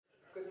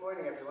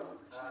morning, everyone,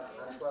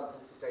 and welcome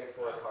to day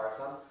 4 of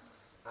Horathon.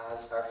 And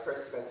our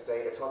first event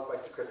today, a talk by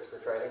Sir Christopher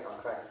Trailing on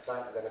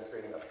Frankenstein, and then a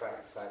screening of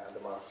Frankenstein and the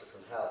Monster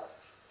from Hell.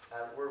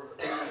 We're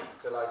really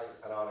delighted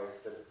and honoured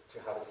to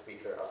have a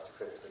speaker of Sir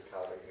Christopher's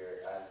calibre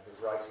here, and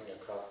his writing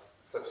across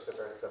such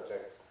diverse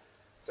subjects: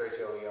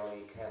 Sergio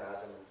Leone, Ken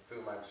Adam,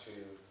 Fu Manchu,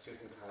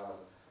 Tutankhamun,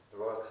 the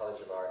Royal College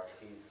of Art.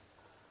 He's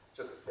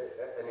just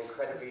an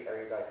incredibly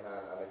erudite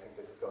man, and I think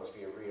this is going to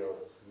be a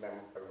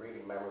really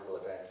memorable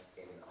event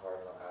in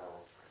Horathon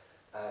annals.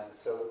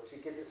 So to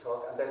give the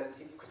talk, and then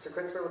Sir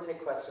Christopher will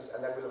take questions,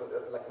 and then we'll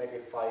have maybe a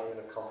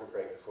 5-minute comfort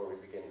break before we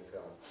begin the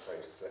film. Sorry,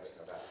 just to let you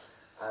know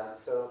that.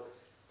 So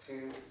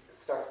to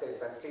start today's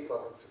event, please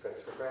welcome Sir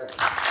Christopher Trailing.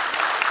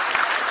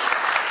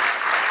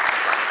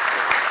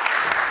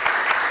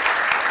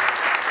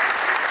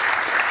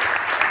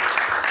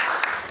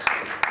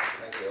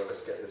 Thank you. I'll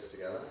just get this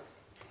together.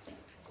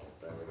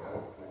 There we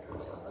go. That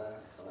goes on there,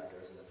 and that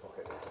goes in the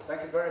pocket.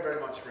 Thank you very, very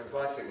much for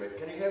inviting me.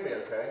 Can you hear me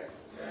okay?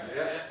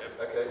 Yeah?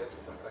 Okay.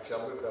 Actually,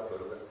 I'll move it up a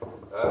little bit.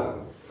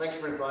 Thank you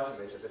for inviting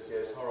me to this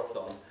year's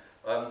Horathon.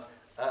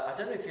 I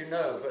don't know if you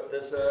know, but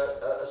there's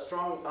a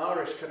strong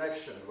Irish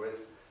connection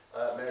with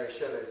Mary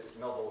Shelley's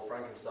novel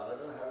Frankenstein. I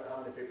don't know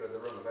how many people in the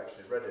room have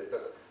actually read it,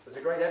 but there's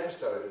a great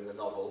episode in the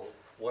novel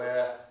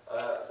where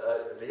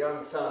the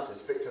young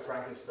scientist, Victor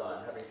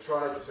Frankenstein, having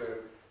tried to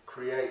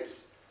create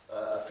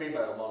a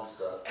female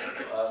monster,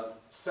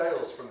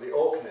 sails from the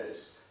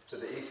Orkneys to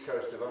the east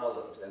coast of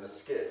Ireland in a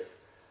skiff,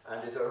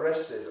 and is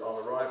arrested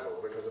on arrival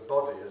because a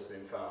body has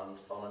been found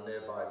on a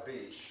nearby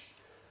beach,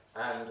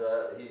 and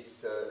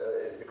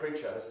the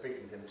creature has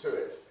beaten him to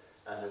it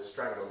and has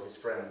strangled his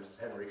friend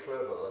Henry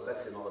Clerval and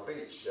left him on a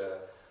beach.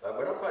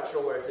 We're not quite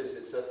sure where it is.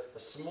 It's a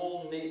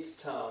small, neat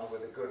town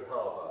with a good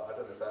harbour. I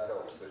don't know if that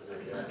helps.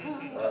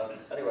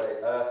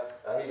 Anyway,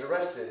 he's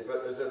arrested,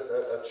 but there's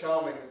a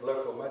charming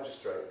local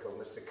magistrate called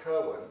Mr.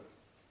 Kerwin,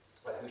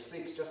 who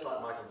speaks just like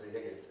Michael D.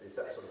 Higgins. He's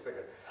that sort of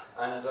figure.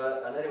 And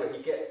anyway,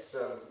 he gets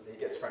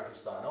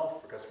Frankenstein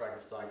off because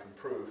Frankenstein can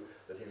prove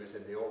that he was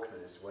in the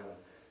Orkneys when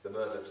the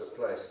murder took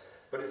place.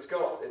 But it's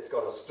got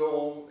a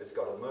storm, it's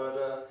got a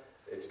murder,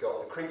 it's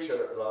got the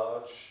creature at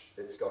large,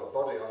 it's got a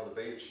body on the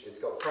beach, it's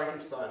got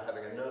Frankenstein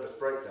having a nervous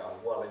breakdown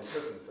while in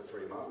prison for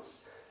 3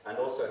 months, and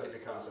also he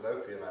becomes an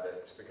opium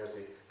addict because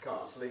he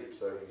can't sleep,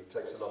 so he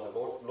takes a lot of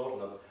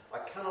laudanum. I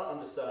cannot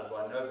understand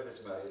why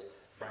nobody's made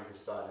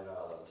Frankenstein in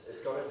Ireland.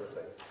 It's got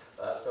everything.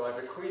 So I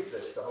bequeath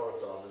this to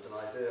Horathon as an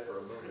idea for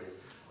a movie.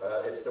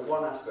 It's the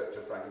one aspect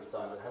of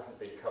Frankenstein that hasn't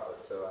been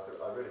covered, so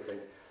I really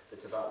think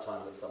it's about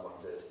time that someone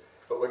did.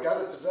 But we're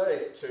gathered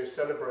today to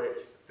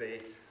celebrate the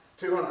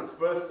 200th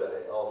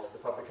birthday of the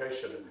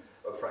publication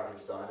of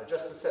Frankenstein, and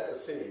just to set the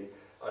scene,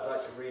 I'd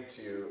like to read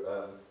to you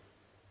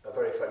a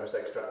very famous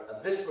extract.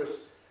 And this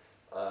was,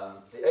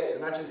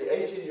 imagine the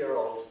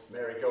 18-year-old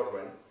Mary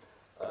Godwin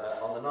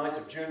on the night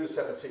of June the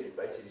 17th,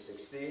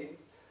 1816,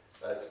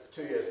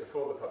 2 years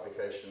before the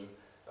publication,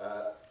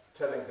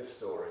 telling this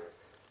story.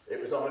 It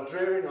was on a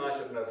dreary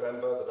night of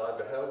November that I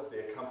beheld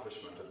the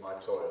accomplishment of my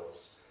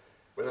toils.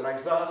 With an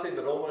anxiety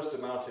that almost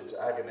amounted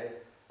to agony,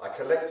 I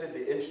collected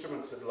the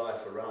instruments of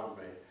life around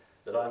me,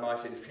 that I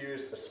might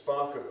infuse a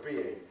spark of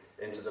being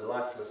into the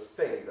lifeless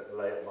thing that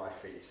lay at my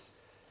feet.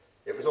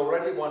 It was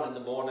already 1 in the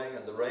morning,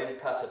 and the rain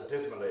pattered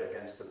dismally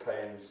against the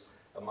panes,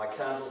 and my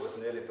candle was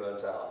nearly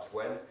burnt out,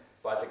 when,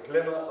 by the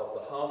glimmer of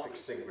the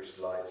half-extinguished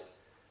light,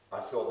 I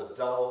saw the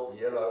dull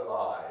yellow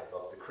eye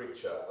of the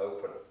creature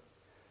open.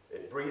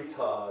 It breathed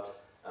hard,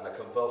 and a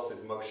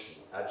convulsive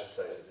motion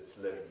agitated its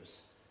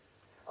limbs.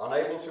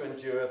 Unable to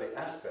endure the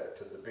aspect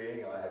of the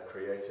being I had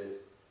created,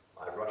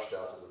 I rushed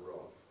out of the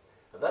room.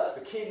 And that's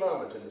the key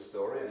moment in the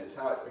story, and it's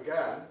how it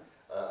began,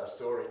 a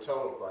story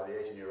told by the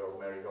 18-year-old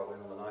Mary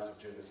Godwin on the night of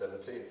June the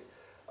 17th.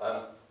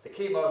 The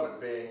key moment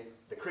being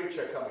the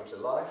creature coming to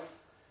life,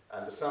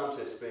 and the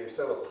scientist being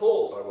so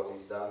appalled by what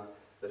he's done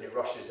that he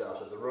rushes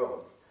out of the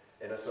room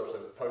in a sort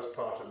of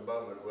postpartum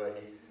moment where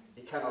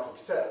he cannot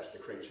accept the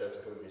creature to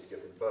whom he's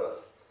given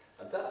birth.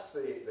 And that's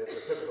the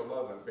pivotal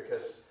moment,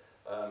 because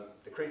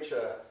the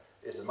creature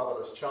is a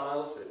motherless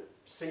child. It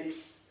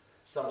seeks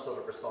some sort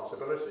of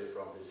responsibility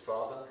from his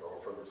father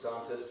or from the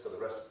scientist for the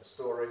rest of the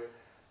story,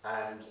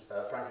 and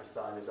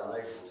Frankenstein is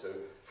unable to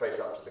face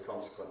up to the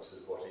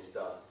consequences of what he's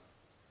done.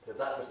 But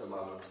that was the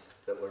moment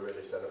that we're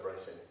really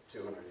celebrating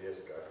 200 years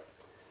ago.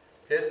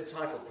 Here's the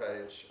title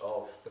page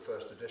of the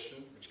first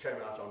edition, which came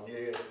out on New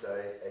Year's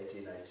Day,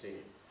 1818.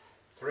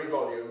 3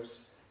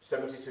 volumes,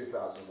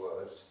 72,000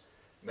 words.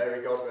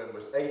 Mary Godwin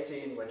was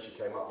 18 when she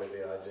came up with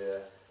the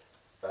idea.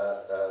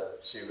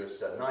 She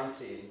was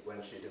 19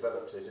 when she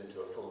developed it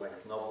into a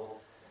full-length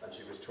novel, and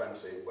she was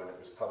 20 when it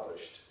was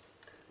published.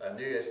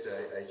 New Year's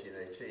Day,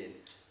 1818.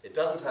 It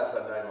doesn't have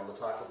her name on the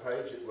title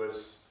page. It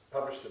was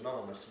published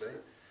anonymously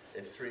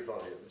in 3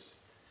 volumes.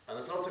 And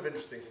there's lots of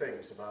interesting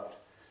things about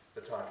the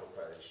title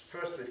page.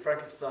 Firstly,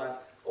 Frankenstein,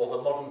 or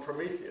the modern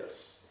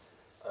Prometheus.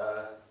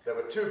 There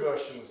were 2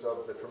 versions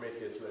of the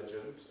Prometheus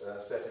legend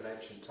set in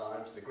ancient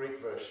times, the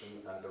Greek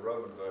version and the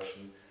Roman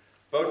version,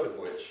 both of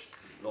which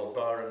Lord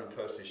Byron and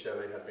Percy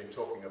Shelley had been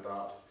talking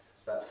about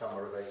that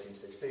summer of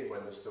 1816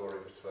 when the story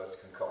was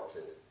first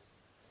concocted.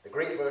 The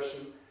Greek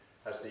version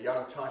has the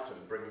young Titan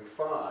bringing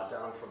fire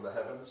down from the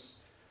heavens,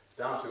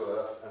 down to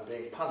earth, and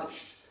being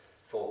punished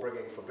for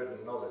bringing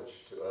forbidden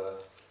knowledge to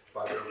earth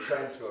by being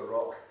chained to a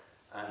rock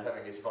and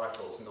having his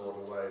vitals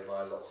gnawed away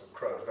by lots of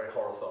crows. A very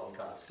Horothon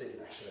kind of scene,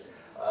 actually.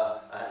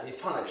 And he's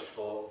punished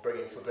for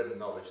bringing forbidden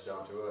knowledge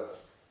down to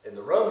earth. In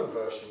the Roman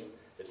version,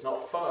 it's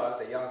not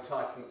fire. The young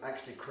Titan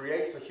actually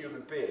creates a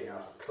human being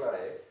out of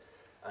clay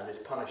and is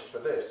punished for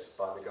this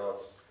by the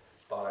gods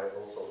by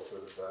all sorts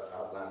of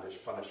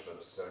outlandish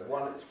punishments. So in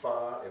one it's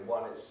fire, in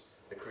one it's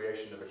the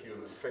creation of a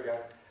human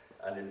figure,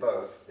 and in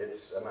both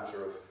it's a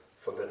matter of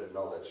forbidden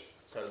knowledge.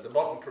 So the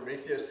modern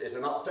Prometheus is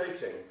an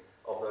updating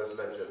of those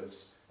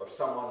legends of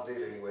someone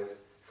dealing with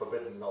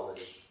forbidden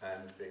knowledge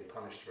and being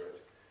punished for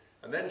it.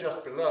 And then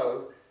just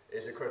below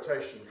is a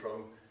quotation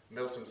from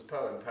Milton's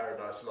poem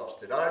Paradise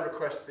Lost. Did I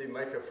request thee,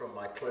 maker, from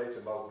my clay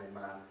to mold me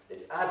man?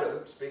 It's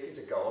Adam speaking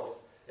to God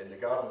in the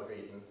Garden of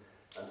Eden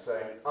and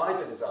saying, I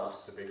didn't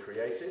ask to be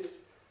created.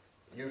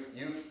 You've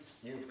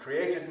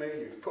created me,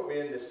 you've put me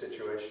in this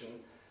situation.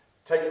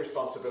 Take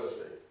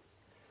responsibility.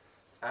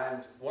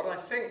 And what I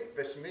think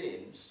this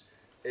means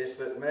is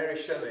that Mary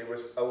Shelley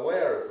was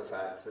aware of the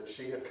fact that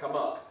she had come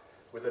up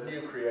with a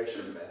new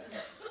creation myth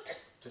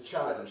to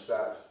challenge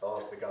that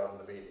of the Garden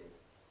of Eden.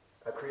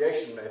 A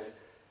creation myth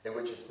in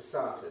which it's the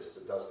scientist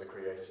that does the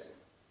creating.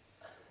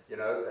 You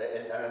know,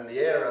 and the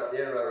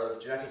era of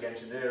genetic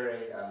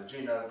engineering and the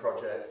Genome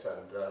Project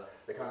and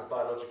the kind of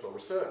biological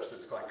research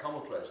that's quite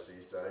commonplace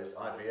these days,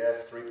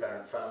 IVF,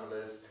 three-parent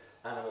families,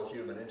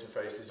 animal-human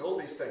interfaces, all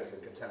these things in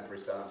contemporary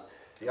science.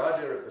 The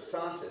idea of the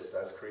scientist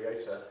as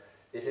creator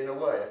is in a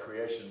way a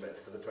creation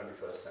myth for the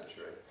 21st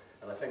century.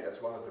 And I think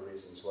that's one of the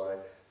reasons why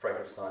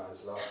Frankenstein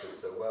has lasted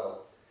so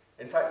well.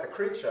 In fact, the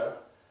creature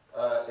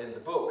in the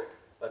book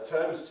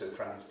turns to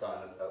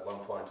Frankenstein at one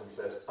point and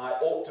says, I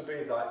ought to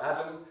be thy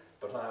Adam,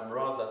 but I am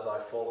rather thy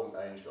fallen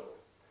angel.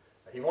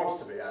 He wants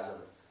to be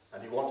Adam,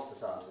 and he wants the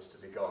scientist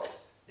to be God.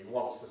 He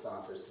wants the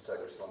scientist to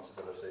take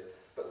responsibility,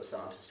 but the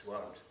scientist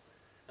won't.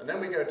 And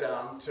then we go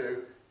down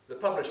to the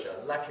publisher,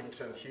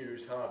 Lackington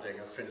Hughes Harding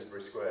of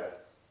Finsbury Square.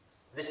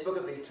 This book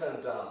had been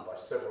turned down by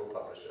several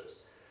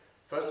publishers.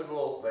 First of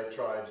all, they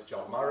tried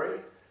John Murray,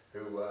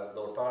 who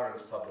Lord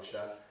Byron's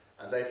publisher,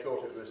 and they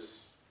thought it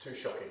was too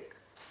shocking.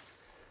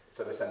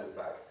 So they sent it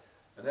back.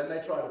 And then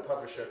they tried a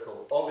publisher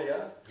called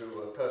Ollier, who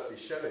were Percy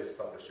Shelley's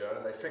publisher,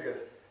 and they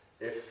figured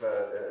if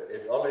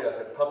Ollier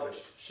had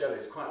published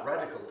Shelley's quite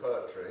radical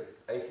poetry,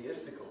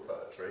 atheistical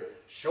poetry,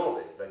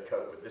 surely they'd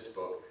cope with this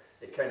book.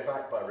 It came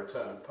back by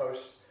return of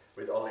post,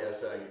 with Ollier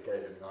saying it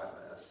gave him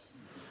nightmares.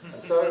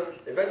 And so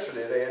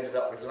eventually they ended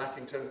up with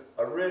Lackington,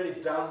 a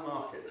really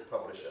down-market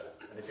publisher.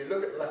 And if you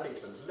look at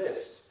Lackington's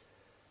list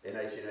in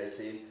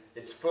 1818,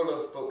 it's full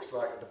of books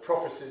like The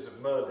Prophecies of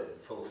Merlin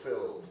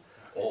Fulfilled,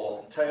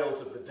 or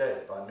Tales of the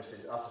Dead by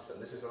Mrs. Utterson.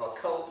 This is an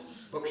occult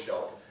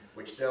bookshop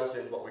which dealt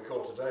in what we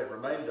call today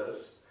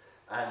remainders,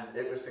 and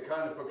it was the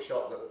kind of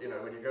bookshop that, you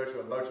know, when you go to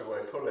a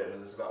motorway pull-in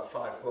and there's about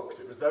 5 books,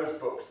 it was those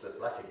books that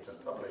Lackington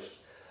published.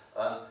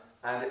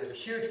 And it was a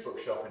huge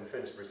bookshop in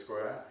Finsbury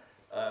Square.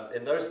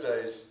 In those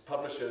days,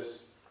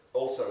 publishers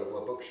also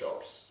were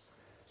bookshops.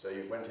 So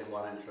you went in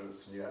one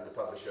entrance and you had the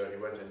publisher, and you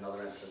went in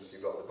another entrance,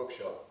 you got the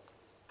bookshop.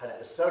 And it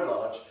was so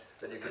large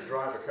that you could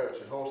drive a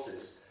coach and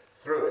horses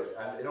through it,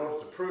 and in order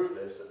to prove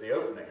this, at the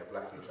opening of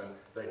Lackington,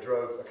 they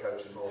drove a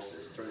coach and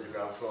horses through the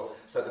ground floor,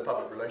 so the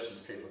public relations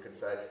people could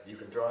say, you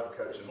can drive a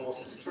coach and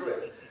horses through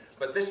it.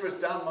 But this was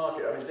down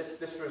market. I mean, this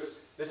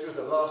was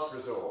a last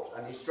resort,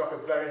 and he struck a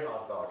very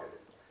hard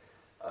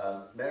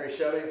bargain. Mary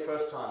Shelley,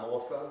 first-time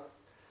author,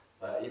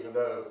 even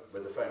though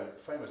with a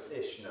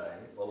famous-ish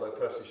name, although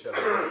Percy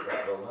Shelley wasn't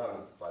that well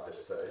known by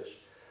this stage.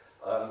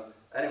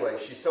 Anyway,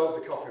 she sold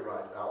the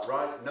copyright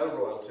outright, no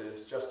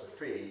royalties, just a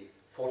fee,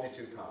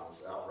 £42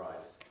 outright.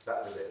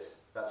 That was it.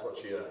 That's what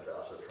she earned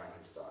out of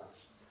Frankenstein.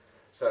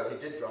 So he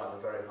did drive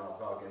a very hard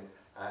bargain,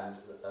 and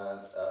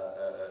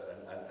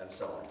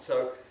so on.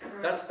 So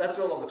that's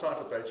all on the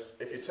title page.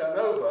 If you turn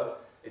over,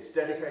 it's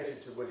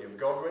dedicated to William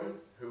Godwin,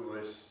 who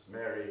was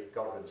Mary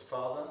Godwin's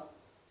father,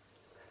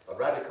 a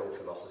radical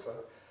philosopher.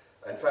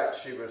 In fact,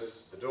 she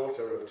was the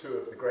daughter of 2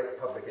 of the great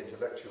public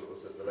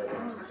intellectuals of the late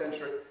 19th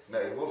century,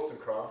 Mary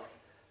Wollstonecraft,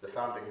 the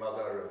founding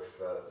mother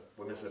of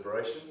women's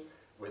liberation,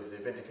 with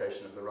the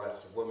vindication of the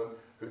rights of woman,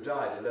 who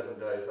died 11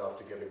 days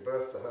after giving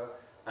birth to her,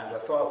 and her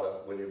father,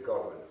 William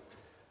Godwin.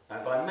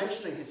 And by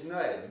mentioning his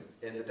name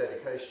in the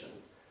dedication,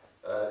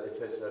 it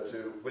says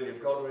to William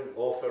Godwin,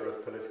 author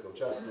of Political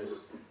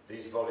Justice,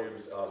 these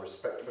volumes are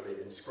respectfully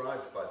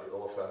inscribed by the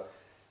author.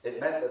 It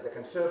meant that the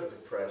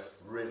Conservative press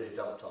really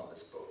dumped on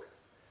this book.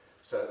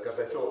 So, because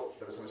they thought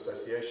there was some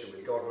association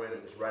with Godwin,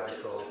 it was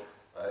radical,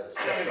 it's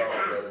just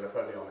after the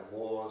Napoleonic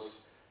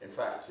Wars. In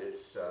fact,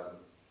 it's the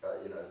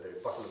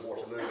Battle of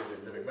Waterloo is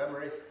in living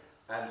memory,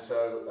 and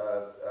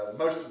so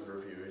most of the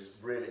reviews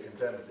really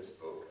condemned this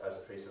book as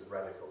a piece of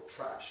radical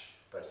trash,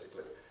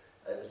 basically.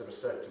 It was a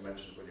mistake to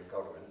mention William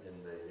Godwin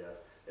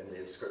in the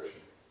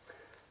inscription.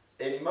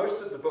 In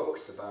most of the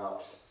books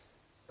about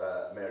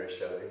Mary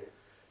Shelley,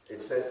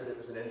 it says that it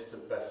was an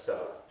instant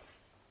bestseller,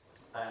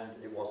 and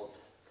it wasn't.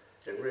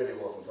 It really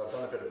wasn't. I've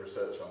done a bit of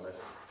research on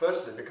this.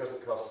 Firstly, because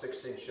it cost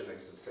 16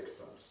 shillings and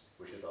sixpence,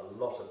 which is a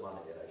lot of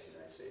money in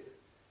 1818.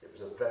 It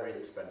was a very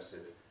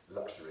expensive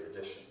luxury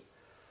edition.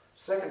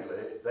 Secondly,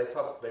 they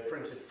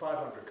printed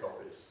 500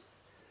 copies.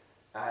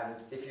 And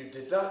if you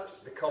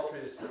deduct the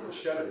copies that the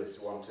Shelleys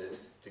wanted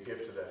to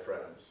give to their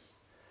friends,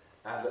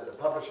 and that the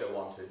publisher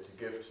wanted to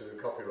give to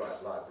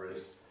copyright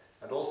libraries,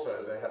 and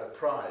also they had a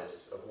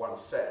prize of one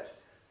set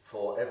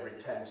for every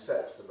 10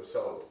 sets that were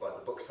sold by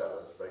the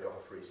booksellers, they got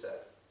a free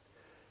set.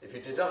 If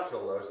you deduct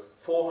all those,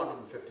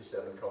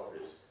 457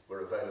 copies were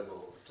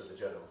available to the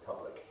general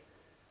public,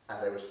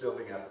 and they were still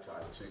being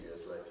advertised 2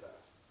 years later.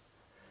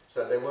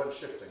 So they weren't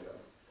shifting them.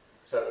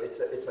 So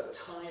it's a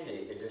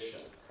tiny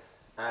edition.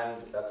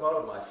 And part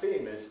of my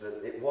theme is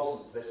that it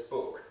wasn't this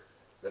book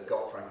that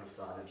got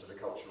Frankenstein into the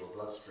cultural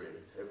bloodstream.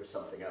 It was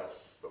something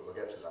else, but we'll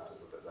get to that a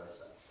little bit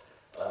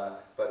later.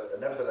 But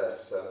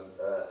nevertheless,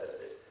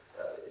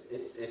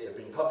 it had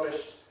been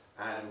published,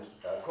 and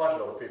quite a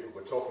lot of people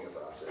were talking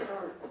about it.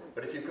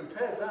 But if you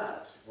compare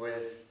that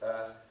with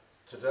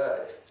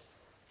today,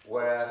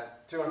 where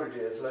 200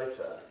 years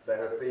later, there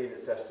have been,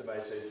 it's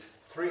estimated,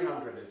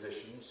 300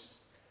 editions,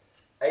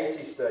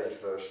 80 stage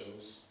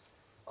versions,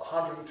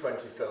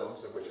 120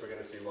 films, of which we're going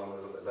to see one a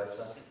little bit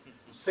later,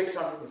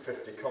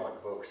 650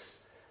 comic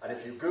books, and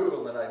if you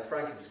Google the name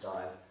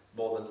Frankenstein,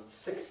 more than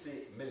 60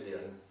 million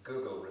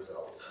Google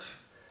results.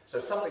 So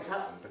something's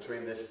happened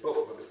between this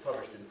book that was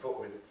published in foot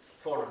with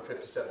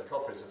 457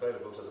 copies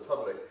available to the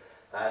public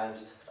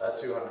and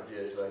 200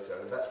 years later,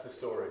 and that's the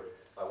story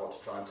I want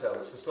to try and tell.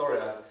 It's the story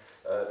I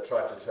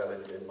tried to tell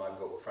in my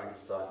book,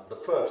 Frankenstein, the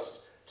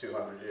first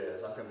 200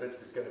 years. I'm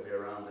convinced it's going to be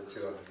around in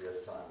 200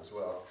 years' time as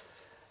well.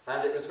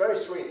 And it was very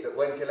sweet that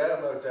when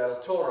Guillermo del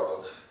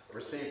Toro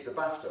received the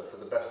BAFTA for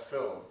the best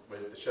film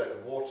with The Shape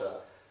of Water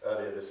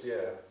earlier this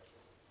year,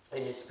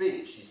 in his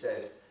speech he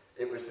said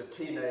it was the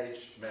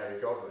teenage Mary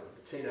Godwin,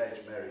 the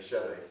teenage Mary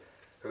Shelley,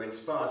 who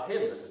inspired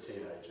him as a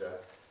teenager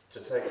to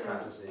take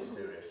fantasy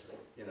seriously,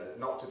 you know,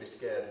 not to be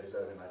scared of his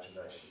own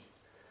imagination.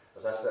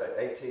 As I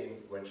say,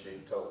 18 when she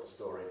told the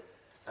story.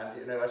 And,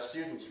 you know, as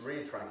students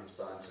read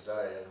Frankenstein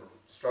today and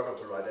struggle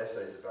to write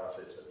essays about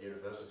it at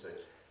university,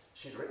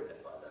 she'd written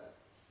it by then.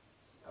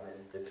 I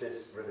mean, it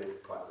is really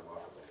quite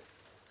remarkable.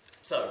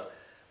 So,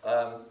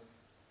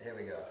 here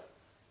we go.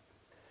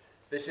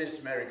 This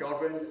is Mary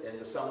Godwin in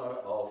the summer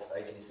of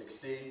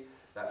 1816,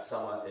 that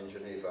summer in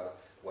Geneva,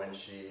 when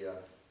she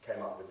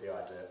came up with the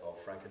idea of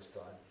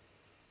Frankenstein.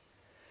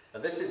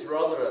 And this is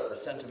rather a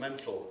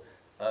sentimental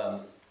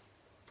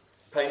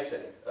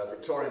painting, a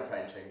Victorian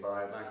painting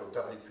by a man called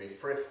W.P.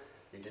 Frith.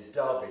 He did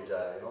Derby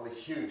Day and all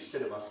these huge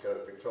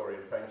CinemaScope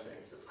Victorian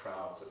paintings of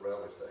crowds at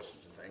railway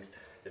stations and things.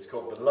 It's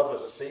called The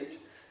Lover's Seat,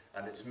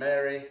 and it's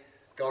Mary,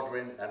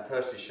 Godwin and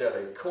Percy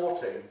Shelley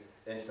courting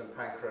in St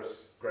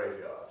Pancras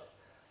graveyard.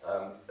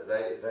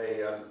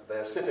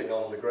 They're sitting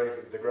on the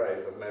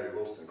grave of Mary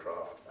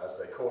Wollstonecraft as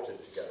they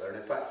courted together, and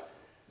in fact,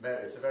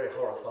 it's a very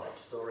horrifying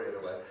story in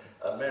a way.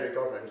 Mary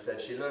Godwin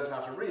said she learned how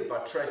to read by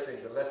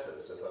tracing the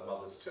letters of her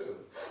mother's tomb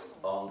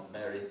on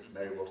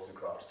Mary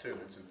Wollstonecraft's tomb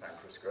in St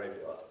Pancras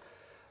graveyard.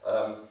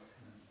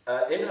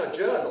 In her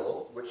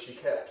journal, which she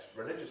kept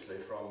religiously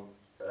from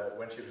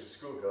when she was a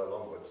schoolgirl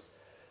onwards,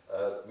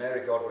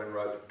 Mary Godwin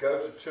wrote,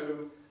 "Go to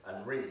tomb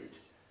and read."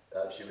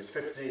 She was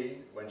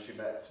 15 when she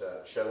met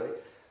Shelley,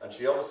 and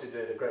she obviously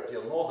did a great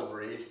deal more than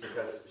read,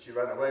 because she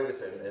ran away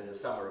with him in the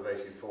summer of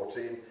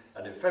 1814,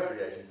 and in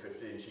February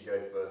 1815 she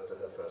gave birth to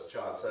her first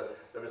child. So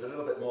there was a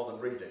little bit more than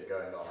reading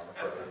going on, I'm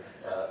afraid,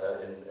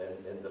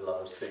 in The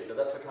Lover's Seat. But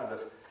that's a kind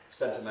of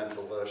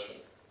sentimental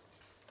version.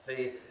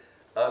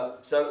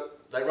 So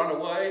they run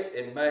away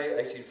in May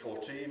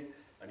 1814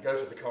 and go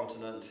to the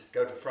continent,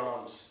 go to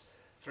France,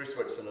 through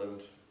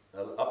Switzerland,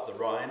 up the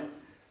Rhine,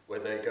 where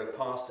they go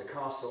past a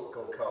castle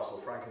called Castle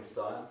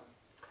Frankenstein,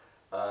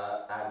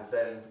 and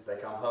then they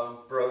come home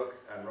broke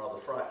and rather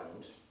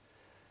frightened.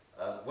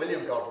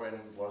 William Godwin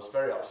was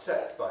very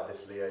upset by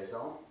this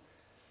liaison,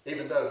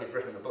 even though he'd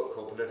written a book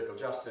called Political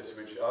Justice,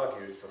 which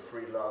argues for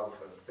free love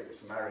and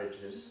thinks marriage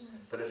is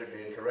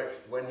politically incorrect.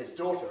 When his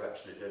daughter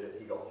actually did it,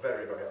 he got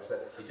very, very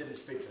upset. He didn't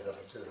speak to her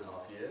for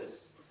 2.5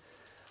 years.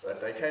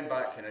 But they came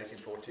back in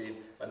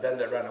 1814, and then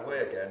they ran away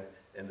again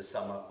in the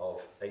summer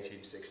of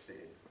 1816.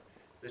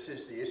 This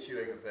is the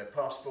issuing of their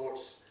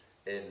passports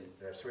in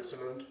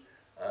Switzerland,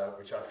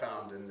 which I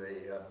found in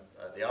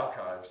the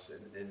archives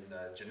in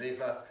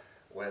Geneva,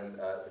 when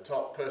the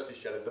top Percy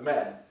Shelley, the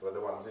men were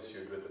the ones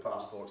issued with the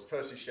passports.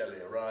 Percy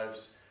Shelley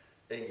arrives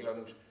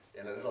England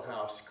in a little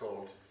house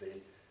called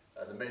the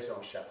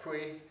Maison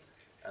Chapuis,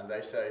 and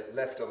they say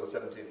left on the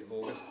 17th of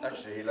August.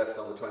 Actually, he left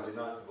on the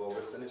 29th of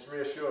August, and it's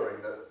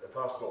reassuring that the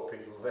passport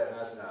people then,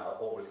 as now,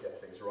 always get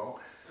things wrong.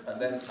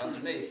 And then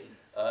underneath,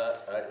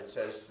 it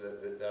says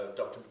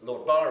that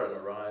Lord Byron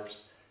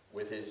arrives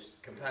with his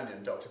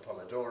companion, Dr.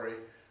 Polidori,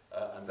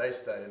 and they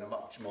stay in a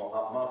much more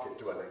upmarket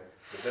dwelling,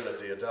 the Villa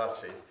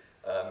Diodati,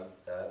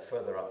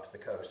 further up the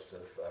coast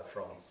of,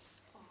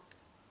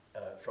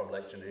 from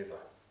Lake Geneva.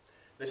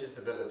 This is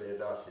the Villa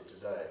Diodati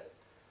today.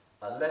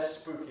 A less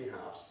spooky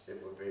house,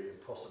 it would be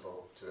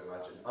impossible to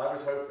imagine. I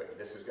was hoping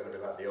this was going to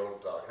be like the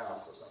old dark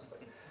house or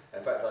something.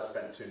 In fact, I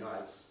spent 2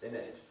 nights in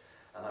it,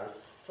 and I was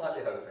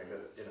slightly hoping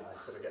that, I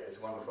sort of get this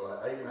wonderful...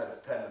 I even had a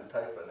pen and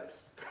paper next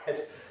to the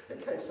bed in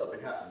case something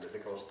happened in the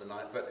course of the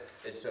night. But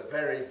it's a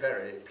very,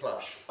 very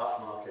plush,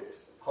 upmarket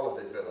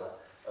holiday villa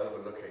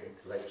overlooking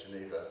Lake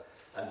Geneva.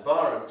 And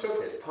Byron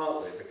took it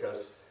partly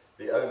because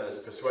the owners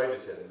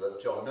persuaded him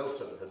that John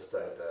Milton had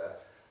stayed there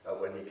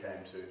when he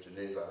came to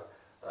Geneva.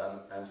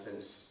 And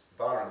since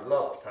Byron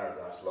loved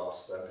Paradise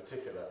Lost, and in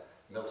particular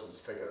Milton's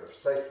figure of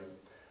Satan,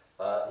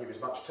 he was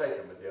much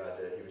taken with the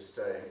idea he was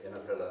staying in a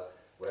villa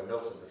where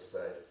Milton had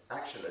stayed.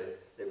 Actually,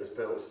 it was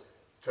built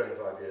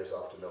 25 years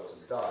after Milton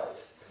died,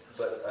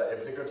 but it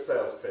was a good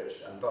sales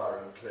pitch, and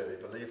Byron clearly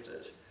believed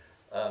it.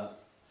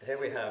 Here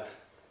we have,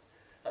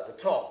 at the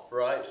top,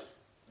 right,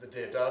 the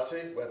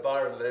Diodati, where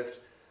Byron lived,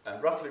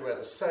 and roughly where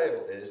the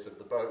sail is of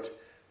the boat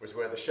was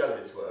where the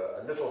Shelleys were,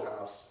 a little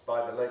house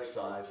by the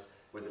lakeside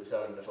with its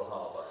own little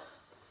harbour,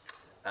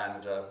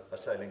 and a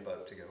sailing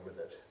boat to go with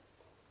it.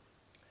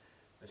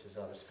 This is,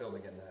 I was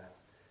filming in there.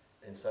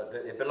 Inside.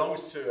 It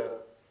belongs to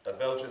a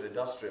Belgian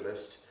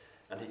industrialist,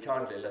 and he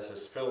kindly let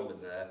us film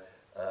in there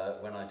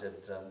when I did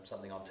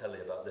something on telly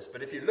about this.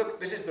 But if you look,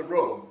 this is the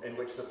room in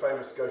which the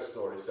famous ghost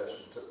story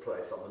session took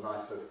place on the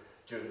night of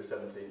June the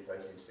 17th,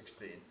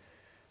 1816.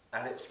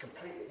 And it's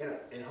completely,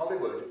 in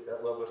Hollywood,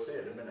 well, we'll see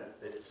in a minute,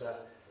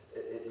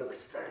 it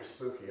looks very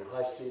spooky.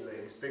 High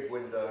ceilings, big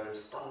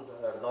windows,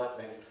 thunder,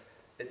 lightning.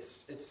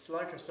 It's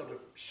like a sort of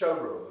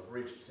showroom of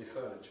Regency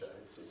furniture.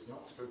 It's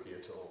not spooky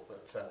at all,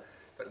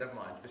 but never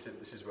mind. This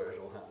is where it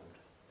all happened.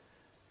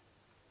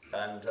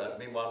 And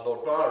meanwhile,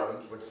 Lord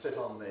Byron would sit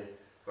on the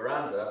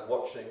veranda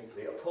watching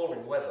the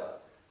appalling weather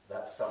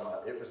that summer.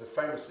 It was a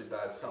famously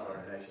bad summer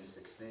in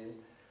 1816.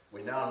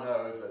 We now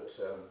know that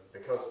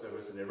because there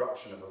was an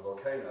eruption of a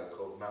volcano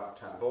called Mount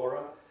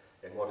Tambora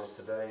in what is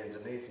today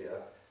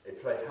Indonesia,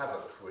 it played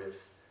havoc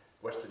with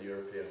Western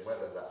European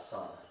weather that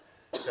summer.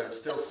 So it's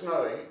still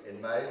snowing in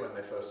May when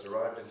they first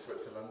arrived in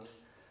Switzerland.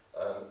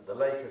 The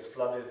lake has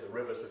flooded, the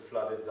rivers have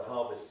flooded, the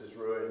harvest is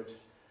ruined.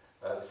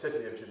 The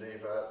city of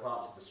Geneva,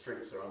 parts of the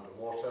streets are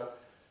underwater.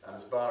 And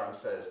as Byron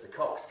says, the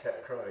cocks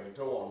kept crowing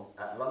dawn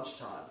at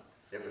lunchtime.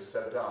 It was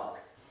so dark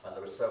and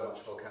there was so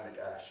much volcanic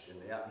ash in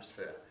the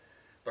atmosphere.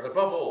 But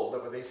above all, there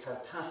were these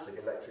fantastic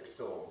electric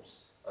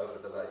storms over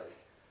the lake.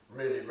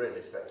 Really,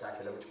 really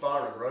spectacular, which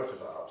Byron wrote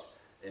about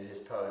in his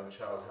poem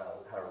Childe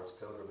Harold's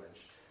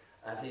Pilgrimage.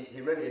 And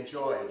he really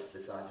enjoyed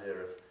this idea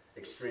of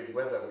extreme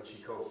weather, which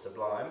he called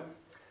sublime.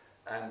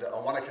 And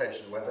on one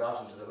occasion went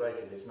out into the lake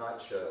in his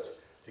nightshirt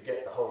to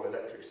get the whole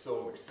electric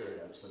storm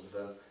experience.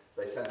 And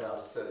they sent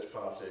out a search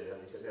party,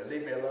 and he said,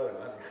 leave me alone,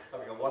 I'm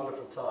having a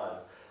wonderful time.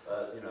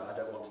 I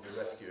don't want to be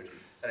rescued.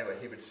 Anyway,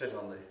 he would sit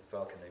on the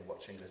balcony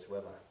watching this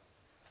weather.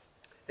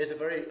 Here's a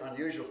very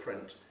unusual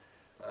print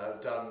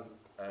done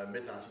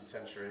mid-19th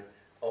century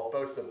of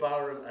both the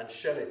Byron and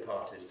Shelley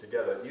parties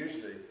together.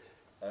 Usually,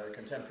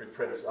 contemporary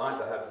prints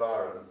either have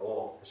Byron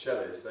or the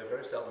Shelleys. They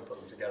very seldom put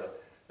them together.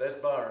 There's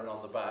Byron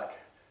on the back,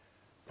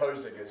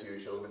 posing as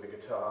usual with the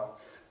guitar,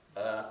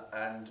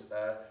 and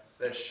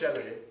there's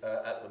Shelley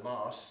at the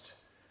mast,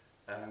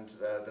 and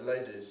the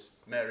ladies,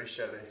 Mary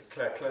Shelley,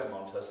 Claire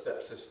Clairmont, her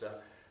stepsister,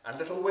 and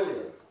little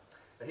William.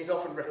 And he's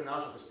often written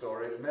out of the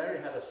story. Mary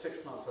had a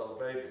 6-month-old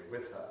baby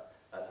with her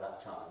at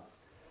that time.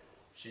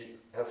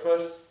 Her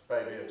first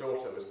baby, a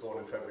daughter, was born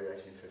in February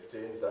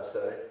 1815, as I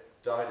say,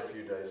 died a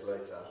few days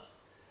later.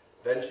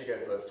 Then she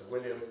gave birth to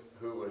William,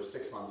 who was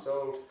 6 months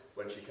old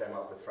when she came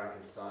up with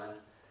Frankenstein.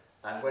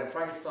 And when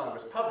Frankenstein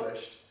was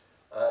published,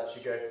 she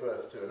gave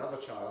birth to another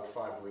child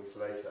 5 weeks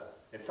later.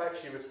 In fact,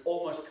 she was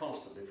almost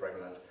constantly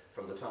pregnant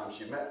from the time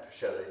she met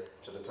Shelley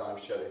to the time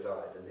Shelley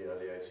died in the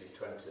early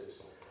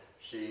 1820s.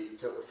 She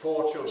took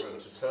 4 children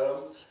to term,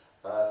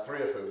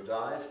 3 of whom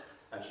died,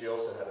 and she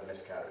also had a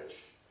miscarriage.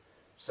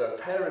 So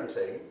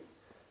parenting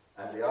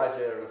and the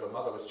idea of a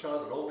motherless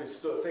child and all these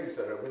things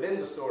that are within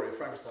the story of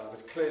Frankenstein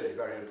was clearly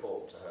very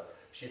important to her.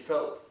 She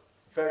felt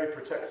very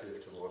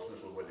protective towards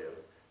little William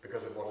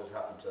because of what had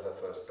happened to her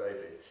first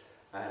baby,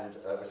 and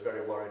was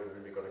very worried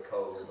when he got a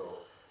cold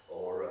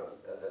or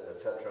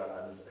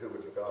etc., and who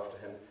would look after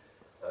him.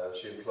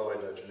 She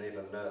employed a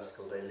Genevan nurse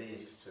called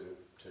Elise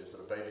to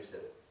sort of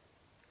babysit.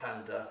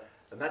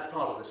 And that's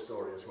part of this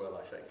story as well,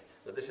 I think,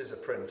 that this is a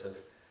print of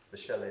the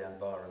Shelley and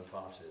Byron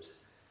parties.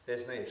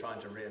 Here's me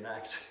trying to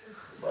reenact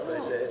what they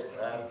did.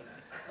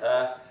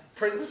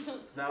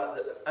 Prints, now,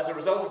 as a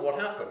result of what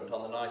happened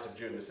on the night of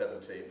June the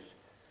 17th,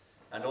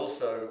 and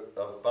also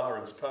of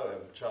Byron's poem,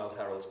 Childe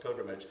Harold's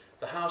Pilgrimage,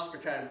 the house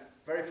became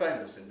very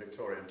famous in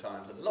Victorian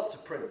times, and lots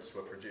of prints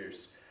were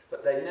produced,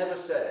 but they never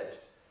said,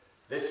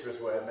 this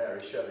was where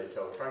Mary Shelley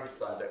told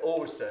Frankenstein. They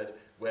always said,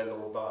 where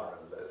Lord Byron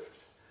lived.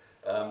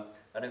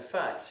 And in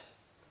fact,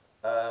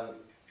 oh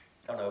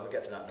no, we'll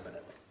get to that in a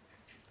minute.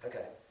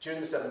 Okay,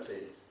 June the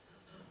 17th.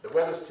 The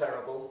weather's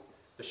terrible.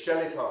 the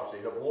Shelley party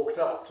have walked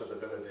up to the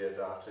Villa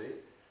Diodati,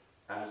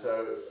 and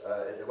so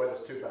the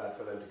weather's too bad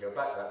for them to go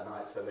back that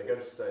night, so they're going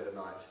to stay the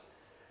night.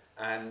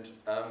 And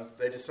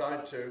they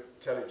decide to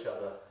tell each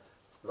other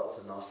lots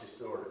of nasty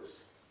stories.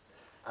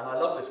 And I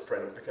love this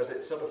print because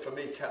it sort of, for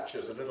me,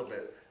 captures a little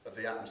bit of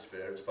the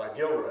atmosphere. It's by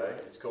Gilray,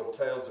 it's called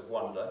Tales of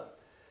Wonder,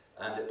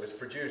 and it was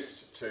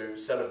produced to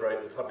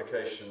celebrate the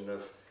publication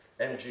of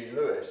M.G.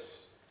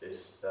 Lewis'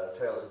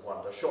 Tales of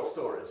Wonder, short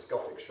stories,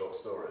 Gothic short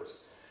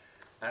stories.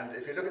 And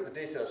if you look at the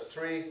details,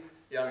 3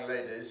 young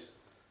ladies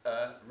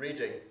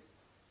reading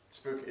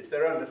spooky. It's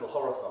their own little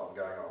horror-thon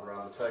going on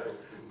around the table.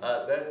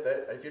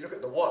 If you look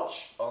at the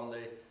watch on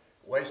the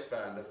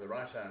waistband of the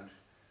right-hand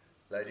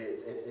lady,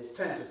 it's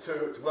 10 to 2,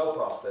 it's well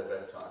past their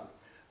bedtime.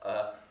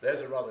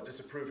 There's a rather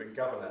disapproving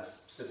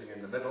governess sitting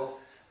in the middle,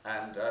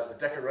 and the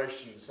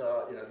decorations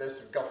are, there's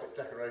some Gothic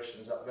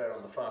decorations up there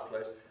on the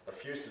fireplace, a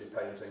Fuseli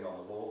painting on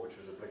the wall, which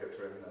was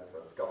obligatory,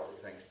 for Gothic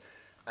things.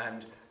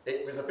 And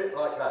it was a bit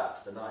like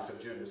that, the night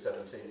of June the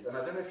 17th. And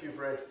I don't know if you've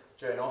read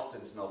Jane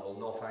Austen's novel,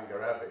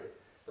 Northanger Abbey,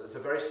 but there's a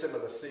very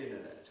similar scene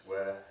in it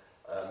where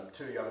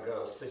 2 young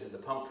girls sit in the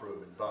pump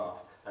room in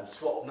Bath and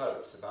swap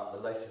notes about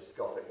the latest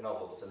Gothic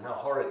novels and how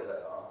horrid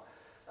they are.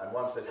 And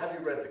one says, have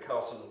you read The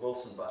Castle of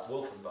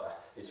Wolfenbach?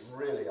 It's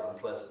really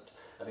unpleasant.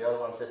 And the other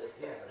one says,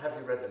 yeah, but have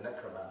you read The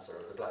Necromancer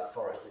of the Black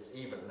Forest? It's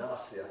even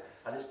nastier.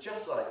 And it's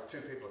just like 2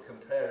 people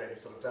comparing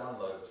sort of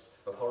downloads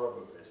of horror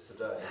movies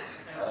today.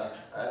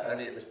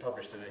 Only it was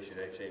published in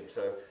 1818,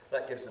 so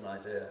that gives an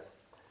idea.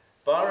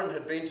 Byron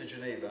had been to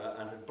Geneva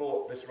and had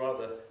bought this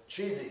rather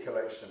cheesy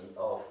collection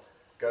of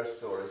ghost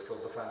stories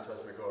called the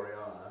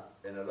Phantasmagoriana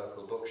in a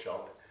local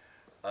bookshop,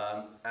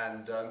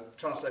 and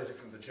translated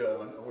from the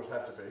German, always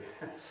had to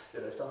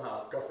be.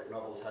 Somehow Gothic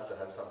novels had to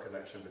have some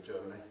connection with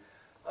Germany.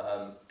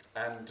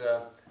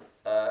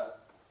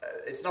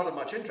 It's not of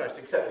much interest,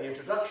 except the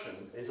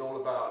introduction is all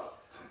about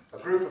a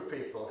group of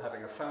people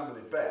having a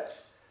family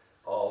bet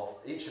of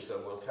each of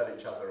them will tell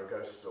each other a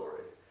ghost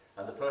story.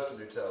 And the person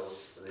who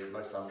tells the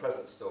most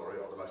unpleasant story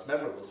or the most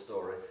memorable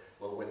story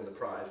will win the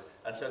prize.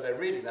 And so they're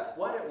reading that.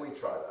 Why don't we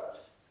try that?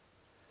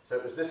 So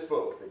it was this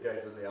book that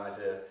gave them the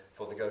idea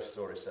for the ghost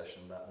story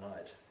session that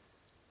night.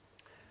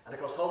 And of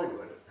course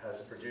Hollywood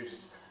has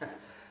produced,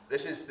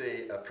 this is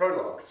the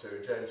prologue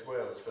to James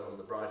Whale's film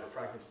The Bride of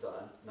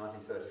Frankenstein,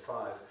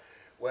 1935,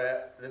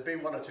 where there'd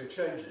been 1 or 2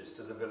 changes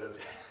to the Villa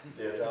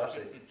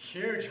Diodati.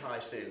 Huge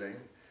high ceiling,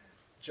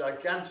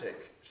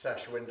 gigantic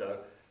sash window,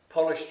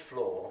 polished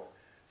floor.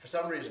 For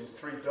some reason,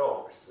 3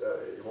 dogs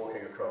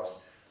walking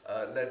across,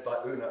 led by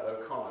Una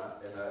O'Connor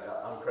in an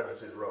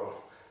uncredited role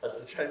as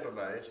the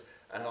chambermaid,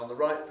 and on the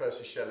right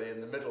Percy Shelley,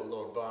 in the middle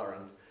Lord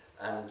Byron,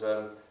 and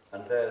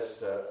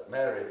there's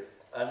Mary.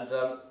 And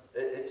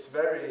it's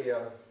very,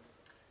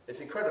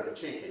 it's incredibly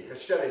cheeky,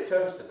 because Shelley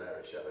turns to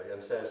Mary Shelley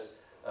and says,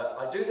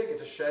 I do think it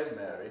a shame,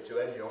 Mary, to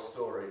end your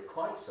story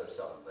quite so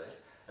suddenly.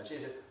 And she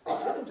says, it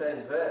didn't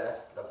end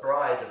there, The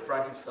Bride of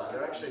Frankenstein.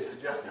 They're actually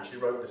suggesting she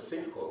wrote the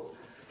sequel,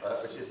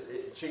 which is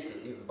cheeky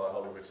even by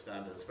Hollywood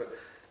standards. But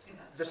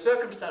the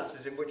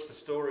circumstances in which the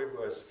story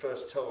was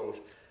first told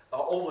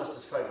are almost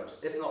as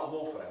famous, if not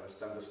more famous,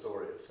 than the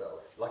story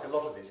itself. Like a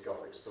lot of these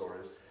Gothic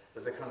stories,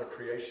 there's a kind of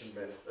creation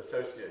myth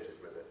associated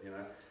with it.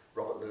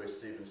 Robert Louis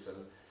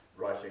Stevenson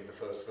writing the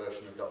first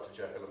version of Dr.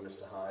 Jekyll and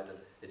Mr. Hyde, and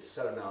it's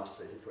so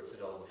nasty, he puts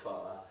it on the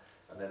fire,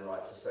 and then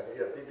writes a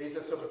second. These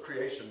are sort of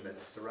creation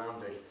myths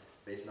surrounding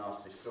these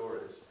nasty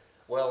stories.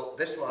 Well,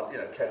 this one,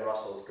 Ken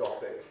Russell's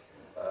Gothic,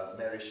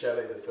 Mary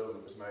Shelley, the film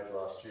that was made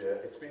last year,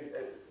 it's been,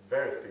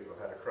 various people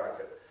have had a crack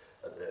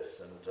at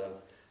this, and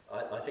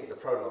I think the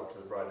prologue to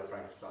The Bride of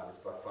Frankenstein is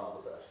by far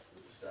the best.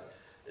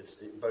 It's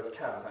both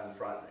camp and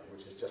frightening,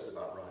 which is just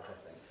about right, I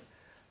think.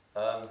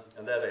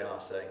 And there they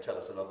are saying, tell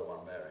us another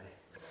one, Mary.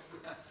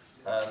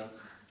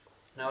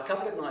 Now, a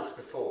couple of nights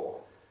before,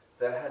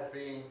 there had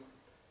been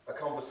a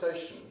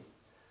conversation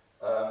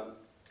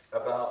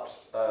about,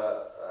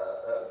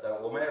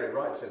 Mary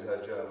writes in her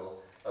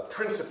journal,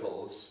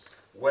 principles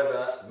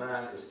whether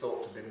man is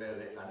thought to be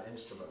merely an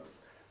instrument.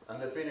 And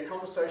there'd been a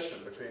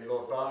conversation between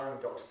Lord Byron,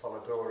 Dr.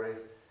 Polidori,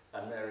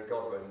 and Mary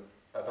Godwin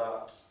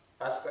about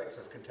aspects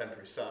of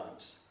contemporary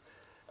science.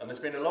 And there's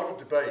been a lot of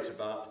debate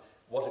about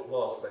what it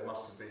was they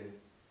must have been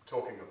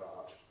talking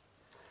about.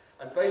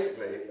 And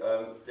basically,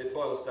 it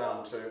boils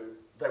down to,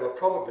 they were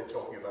probably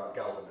talking about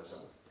galvanism,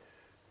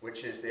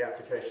 which is the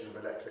application of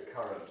electric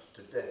current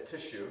to dead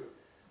tissue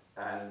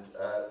and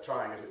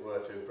trying, as it were,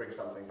 to bring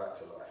something back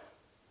to life.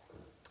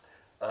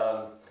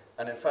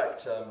 And in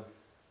fact,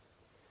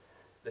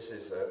 this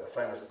is a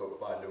famous book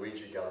by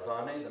Luigi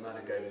Galvani, the man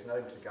who gave his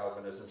name to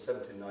galvanism,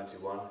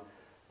 1791,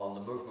 on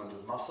the movement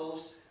of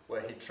muscles,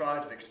 where he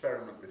tried an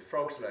experiment with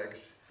frog's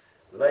legs,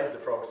 laid the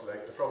frog's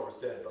leg, the frog was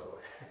dead by the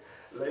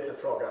way, laid the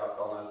frog out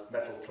on a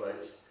metal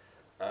plate,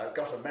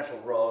 got a metal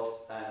rod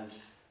and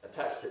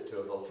attached it to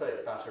a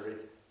voltaic battery,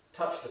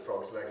 touched the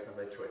frog's legs and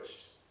they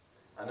twitched.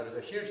 And there was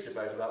a huge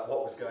debate about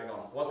what was going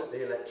on. Was it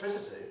the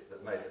electricity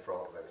that made the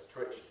frog legs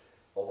twitch,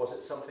 or was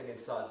it something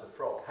inside the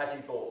frog? Had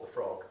he brought the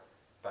frog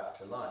back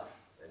to life,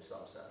 in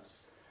some sense?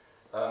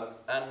 Where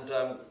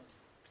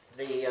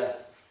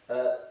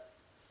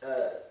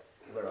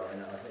are we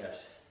now?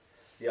 Yes.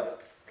 Yeah.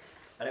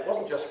 And it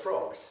wasn't just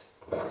frogs.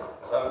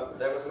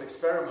 There was an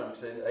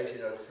experiment in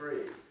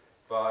 1803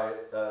 by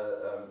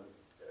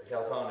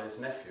Galvani's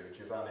nephew,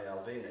 Giovanni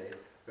Aldini,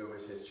 who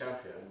was his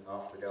champion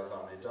after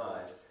Galvani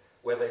died,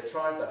 where they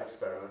tried that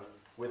experiment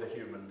with a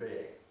human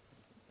being.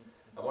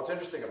 And what's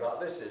interesting about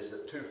this is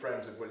that two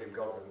friends of William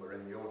Godwin were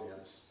in the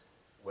audience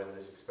when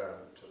this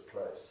experiment took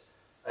place.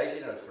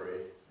 1803,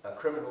 a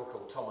criminal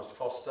called Thomas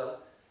Foster,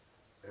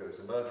 who was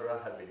a murderer,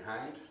 had been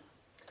hanged.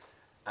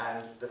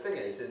 And the thing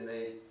is, in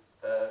the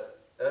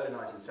early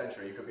 19th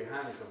century, you could be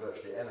hanged for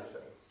virtually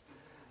anything.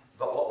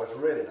 But what was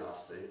really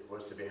nasty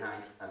was to be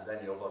hanged and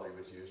then your body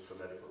was used for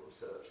medical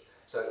research.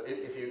 So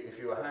if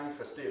you were hanged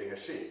for stealing a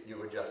sheep, you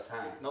were just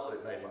hanged. Not that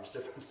it made much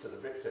difference to the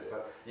victim,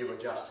 but you were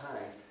just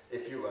hanged.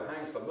 If you were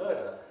hanged for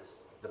murder,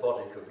 the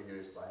body could be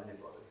used by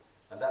anybody.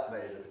 And that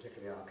made it a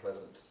particularly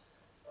unpleasant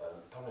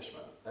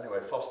punishment. Anyway,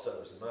 Foster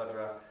was a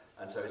murderer,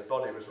 and so his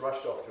body was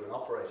rushed off to an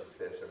operating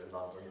theatre in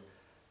London,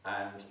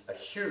 and a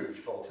huge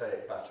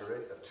voltaic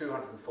battery of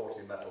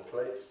 240 metal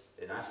plates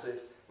in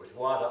acid was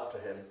wired up to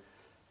him,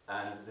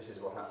 and this is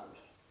what happened.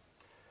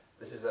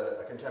 This is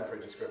a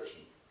contemporary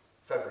description,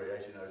 February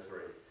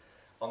 1803.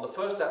 On the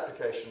first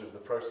application of the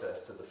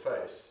process to the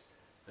face,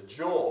 the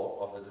jaw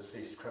of the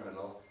deceased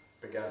criminal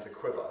began to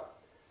quiver,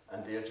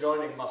 and the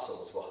adjoining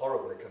muscles were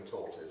horribly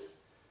contorted,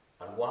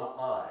 and one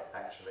eye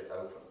actually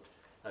opened.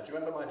 Now, do you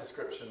remember my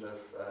description of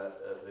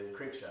the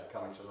creature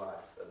coming to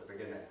life at the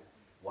beginning?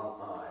 One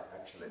eye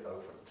actually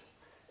opened.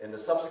 In the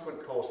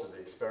subsequent course of the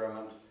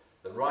experiment,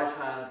 the right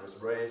hand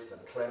was raised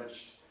and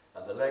clenched,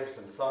 and the legs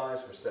and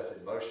thighs were set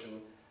in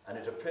motion, and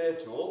it appeared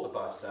to all the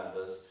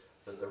bystanders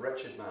that the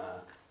wretched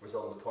man was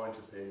on the point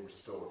of being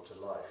restored to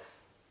life.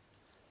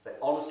 They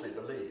honestly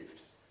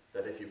believed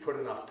that if you put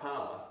enough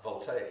power,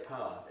 voltaic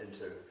power,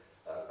 into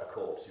a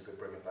corpse, you could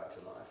bring it back to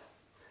life.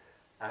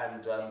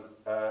 And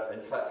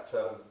in fact,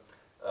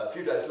 a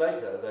few days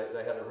later,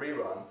 they had a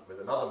rerun with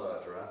another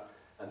murderer,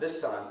 and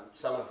this time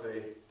some of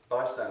the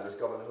bystanders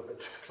got a little bit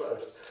too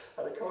close.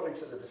 And according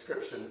to the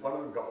description, one of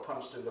them got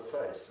punched in the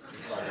face,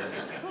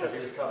 because he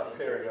was kind of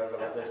peering over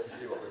like this to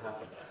see what would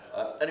happen.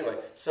 Anyway,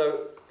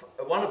 so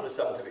one of the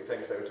scientific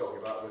things they were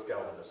talking about was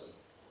galvanism.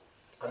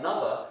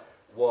 Another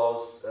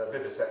was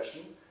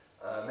vivisection.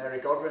 Mary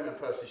Godwin and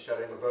Percy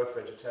Shelley were both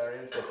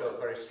vegetarians. They felt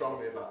very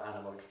strongly about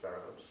animal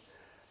experiments,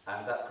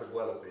 and that could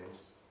well have been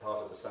part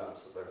of the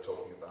science that they were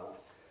talking about.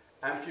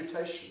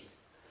 Amputation.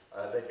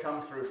 They'd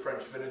come through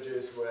French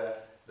villages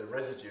where the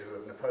residue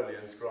of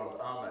Napoleon's Grande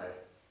Armée,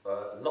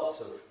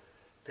 lots of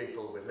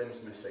people with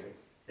limbs missing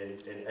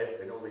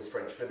in all these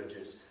French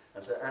villages,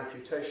 and so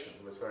amputation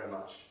was very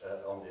much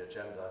on the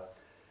agenda.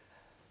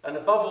 And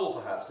above all,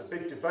 perhaps, a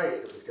big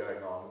debate that was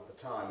going on at the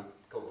time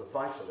called the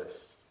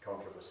Vitalist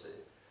controversy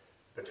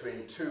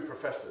between two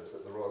professors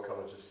at the Royal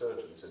College of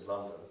Surgeons in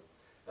London,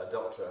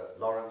 Dr.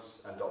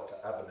 Lawrence and Dr.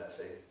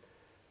 Abernethy,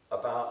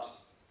 about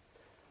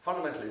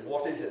fundamentally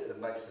what is it that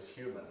makes us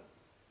human?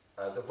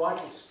 The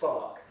vital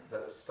spark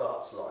that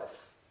starts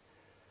life.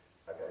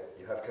 Okay,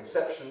 you have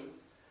conception,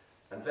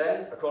 and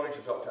then, according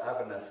to Dr.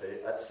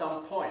 Abernethy, at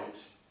some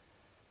point,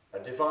 a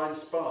divine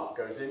spark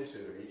goes into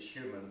each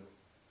human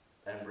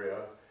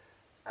embryo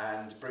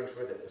and brings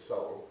with it the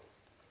soul,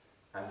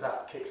 and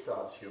that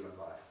kickstarts human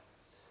life.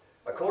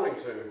 According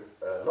to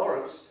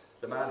Lawrence,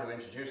 the man who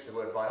introduced the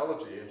word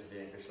biology into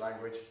the English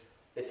language,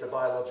 it's a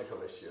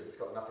biological issue. It's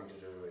got nothing to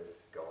do with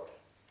God.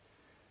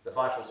 The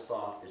vital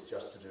spark is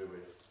just to do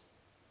with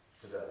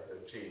today,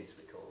 genes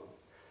we call them.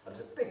 And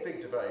there's a big,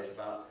 big debate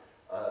about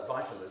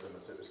vitalism,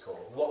 as it was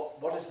called.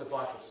 What is the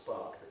vital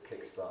spark that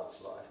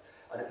kickstarts life?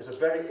 And it was a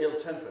very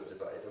ill-tempered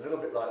debate, a little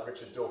bit like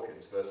Richard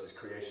Dawkins versus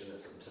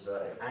creationism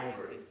today,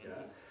 angry, you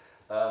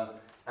know.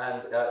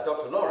 And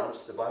Dr.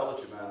 Lawrence, the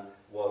biology man,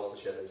 was the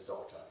Shelley's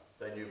doctor.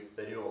 They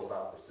knew all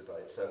about this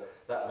debate, so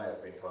that may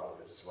have been part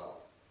of it as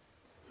well.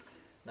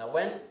 Now,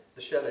 when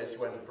the Shelleys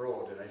went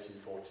abroad in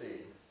 1814,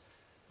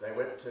 they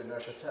went to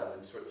Neuchâtel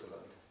in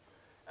Switzerland.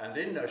 And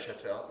in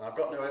Neuchâtel, and I've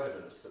got no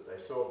evidence that they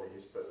saw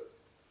these, but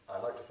I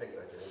like to think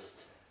they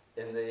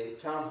did, in the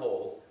town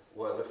hall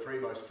were the three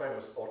most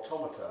famous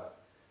automata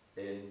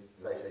in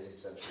late 18th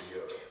century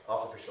Europe,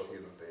 artificial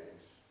human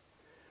beings.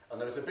 And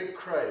there was a big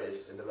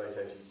craze in the late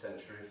 18th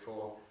century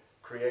for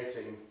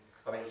creating,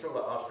 I mean, you talk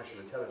about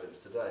artificial intelligence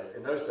today.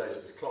 In those days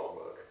it was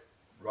clockwork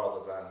rather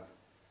than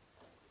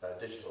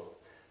digital.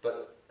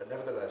 But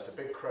nevertheless, a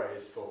big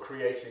craze for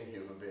creating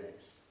human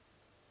beings.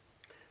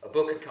 A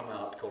book had come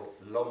out called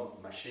L'Homme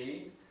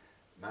Machine,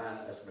 Man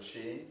as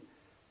Machine,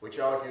 which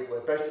argued we're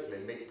basically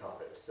meat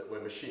puppets, that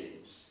we're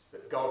machines,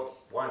 that God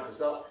winds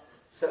us up,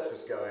 sets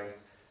us going,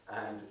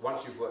 and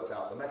once you've worked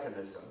out the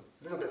mechanism,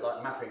 a little bit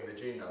like mapping the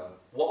genome,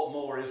 what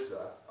more is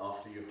there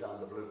after you've done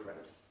the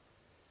blueprint?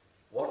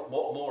 What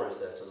more is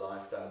there to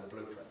life than the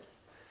blueprint?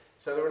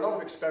 So there were a lot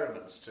of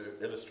experiments to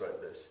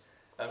illustrate this,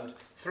 and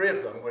 3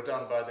 of them were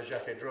done by the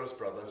Jaquet-Droz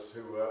brothers,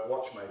 who were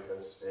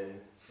watchmakers in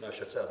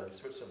Neuchâtel in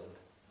Switzerland.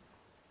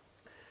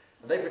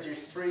 And they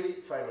produced 3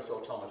 famous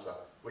automata,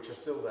 which are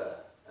still there.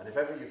 And if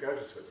ever you go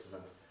to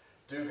Switzerland,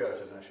 do go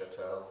to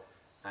Neuchâtel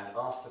and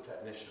ask the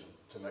technician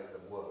to make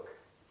them work,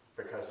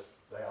 because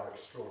they are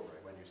extraordinary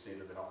when you see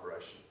them in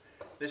operation.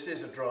 This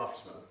is a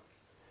draftsman.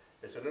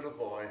 It's a little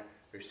boy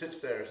who sits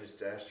there at his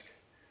desk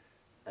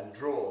and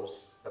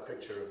draws a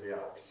picture of the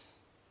Alps.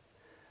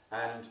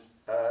 And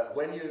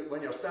when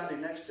you're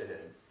standing next to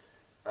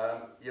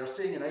him, you're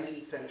seeing an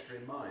 18th century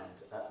mind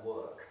at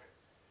work.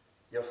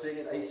 You're seeing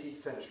an 18th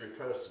century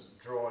person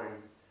drawing.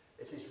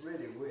 It is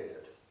really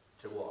weird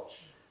to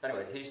watch.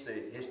 Anyway, he's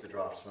the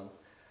draftsman.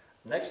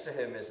 Next to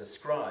him is a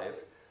scribe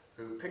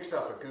who picks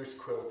up a goose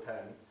quill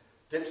pen,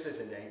 dips it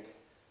in ink,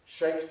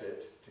 shakes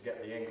it to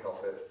get the ink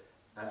off it,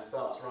 and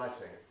starts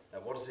writing. Now,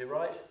 what does he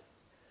write?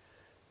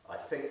 I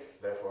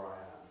think, therefore I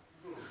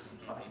am.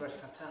 I mean, it's the most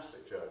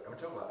fantastic joke. I'm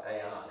talking about AI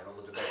and all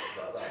the debates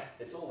about that.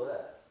 It's all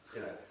there,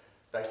 you know.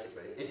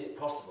 Basically, is it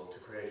possible to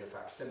create a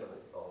facsimile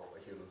of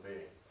a human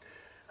being?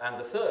 And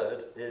the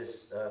third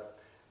is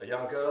a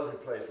young girl who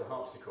plays the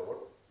harpsichord,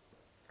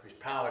 who's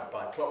powered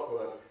by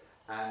clockwork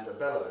and a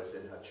bellows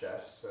in her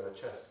chest. So her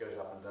chest goes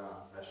up and down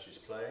as she's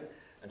playing,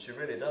 and she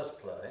really does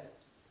play.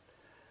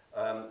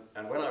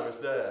 And when I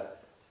was there,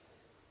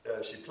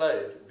 she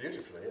played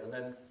beautifully and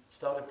then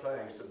started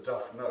playing some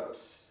duff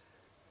notes.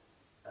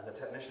 And the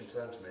technician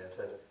turned to me and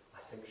said, I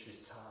think she's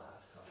tired.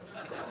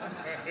 I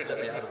thought,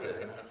 let me out of here.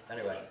 You know?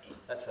 Anyway,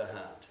 that's her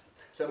hand.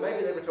 So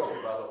maybe they were talking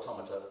about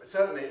automata.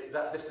 Certainly,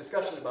 this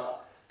discussion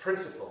about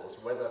principles,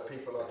 whether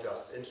people are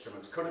just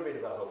instruments, could have been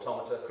about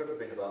automata, could have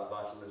been about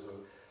vitalism,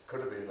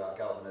 could have been about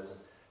galvanism.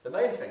 The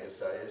main thing to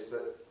say is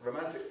that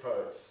Romantic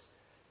poets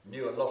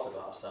knew a lot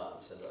about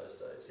science in those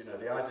days. You know,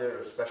 the idea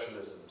of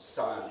specialism,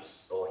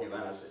 science or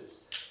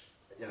humanities,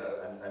 you know,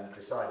 and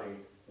deciding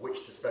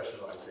which to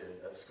specialise in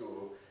at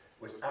school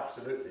was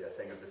absolutely a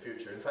thing of the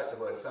future. In fact, the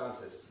word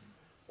scientist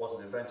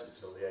wasn't invented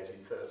until the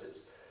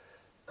 1830s.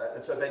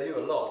 And so they knew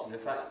a lot. And in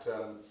fact,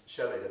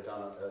 Shelley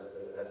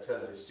had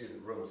turned his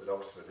student rooms at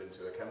Oxford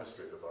into a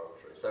chemistry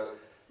laboratory. So,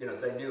 you know,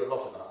 they knew a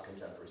lot about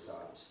contemporary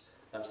science.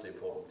 That's the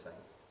important thing.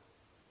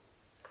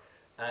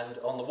 And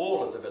on the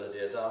wall of the Villa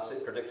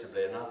Diodati,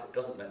 predictably enough, it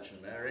doesn't mention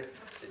Mary.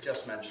 It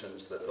just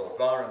mentions that Lord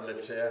Byron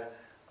lived here.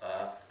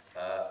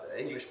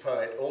 English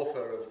poet,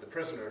 author of The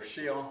Prisoner of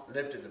Chillon,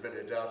 lived in the Villa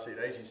Diodati in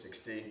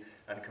 1816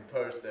 and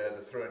composed there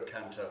the third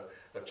canto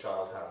of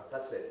Childe Harold.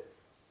 That's it.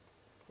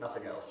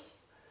 Nothing else.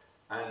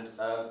 And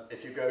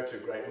if you go to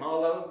Great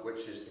Marlow,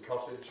 which is the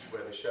cottage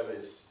where the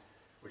Shelleys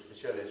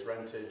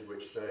rented,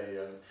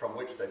 from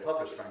which they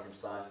published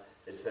Frankenstein,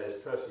 it says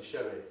Percy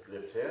Shelley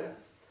lived here.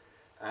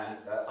 And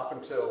up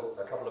until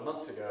a couple of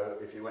months ago,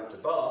 if you went to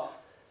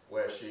Bath,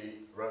 where she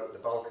wrote the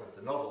bulk of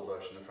the novel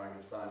version of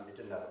Frankenstein, it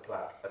didn't have a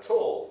plaque at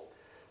all.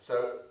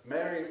 So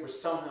Mary was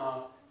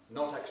somehow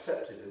not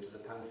accepted into the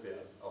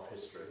pantheon of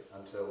history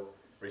until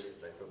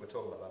recently, but we'll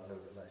talk about that a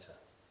little bit later.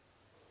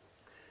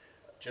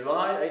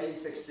 July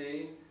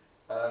 1816,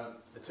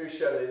 the two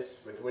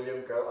Shelleys with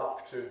William go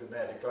up to the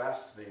Mer de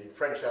Glace, the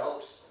French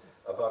Alps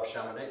above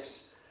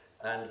Chamonix,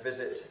 and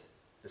visit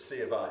the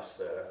Sea of Ice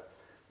there,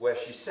 where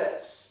she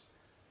sets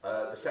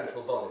the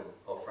central volume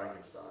of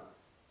Frankenstein,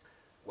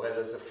 where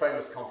there's a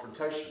famous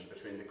confrontation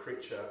between the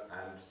creature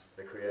and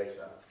the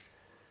creator,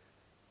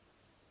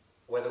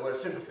 where the word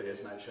sympathy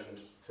is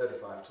mentioned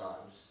 35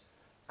 times,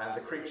 and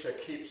the creature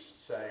keeps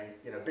saying,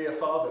 you know, be a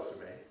father to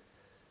me,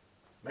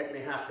 make me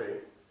happy,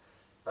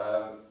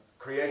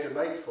 create a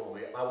mate for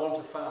me, I want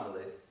a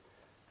family,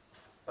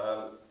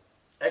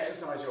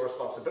 exercise your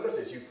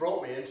responsibilities, you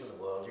brought me into the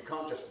world, you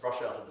can't just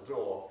rush out of the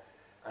door.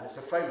 And it's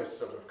a famous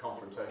sort of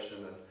confrontation,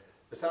 and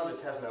the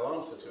Soundist has no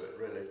answer to it,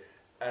 really.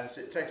 And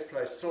so it takes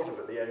place sort of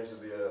at the ends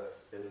of the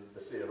earth in the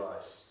Sea of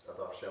Ice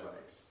above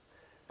Chamonix.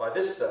 By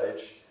this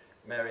stage,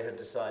 Mary had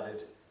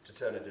decided to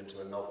turn it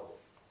into a novel.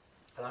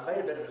 And I made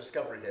a bit of a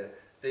discovery here.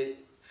 The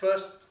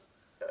first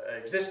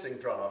existing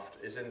draft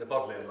is in the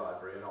Bodleian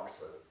Library in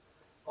Oxford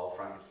of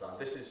Frankenstein.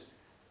 This is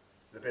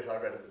the bit I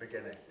read at the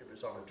beginning. It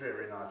was on a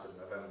dreary night in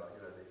November,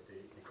 you know,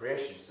 the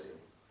creation scene.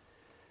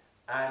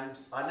 And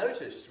I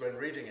noticed when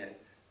reading it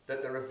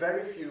that there are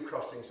very few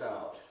crossings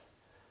out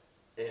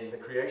in the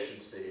creation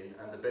scene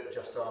and the bit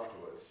just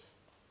afterwards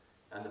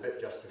and the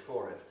bit just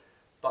before it.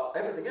 But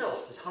everything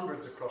else, there's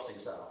hundreds of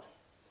crossings out.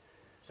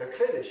 So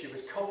clearly she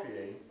was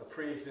copying a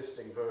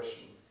pre-existing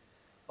version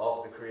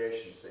of the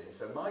creation scene.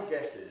 So my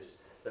guess is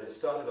that it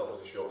started off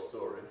as a short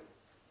story,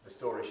 the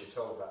story she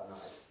told that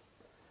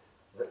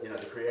night, you know,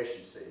 the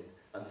creation scene,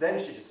 and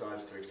then she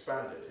decides to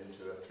expand it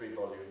into a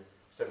 3-volume,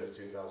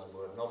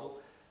 72,000-word novel.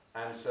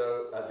 And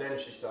so then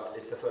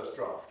it's the first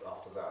draft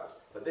after that.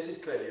 But this is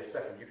clearly a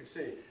second. You can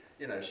see,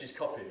 you know, she's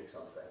copying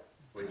something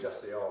with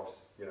just the odd,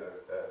 you know,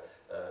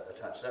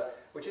 attached to that,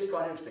 which is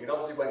quite interesting. It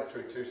obviously went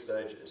through 2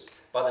 stages.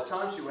 By the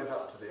time she went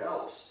up to the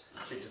Alps,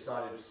 she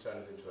decided to turn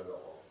it into a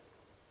novel.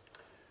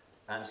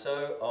 And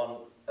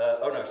so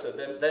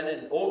then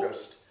in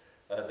August,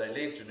 they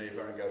leave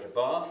Geneva and go to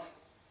Bath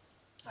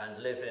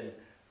and live in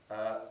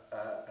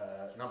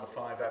number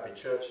 5 Abbey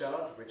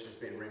Churchyard, which has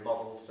been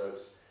remodeled, so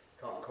it's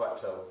can't quite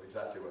tell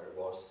exactly where it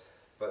was.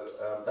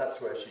 But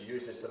that's where she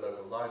uses the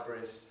local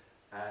libraries,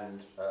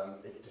 and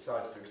it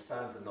decides to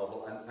expand the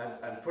novel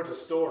and put a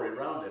story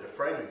around it, a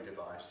framing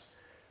device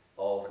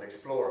of an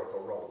explorer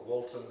called Robert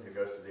Walton, who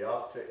goes to the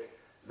Arctic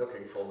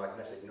looking for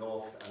magnetic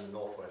north and the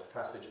Northwest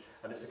Passage,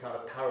 and it's a kind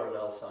of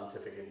parallel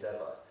scientific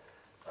endeavour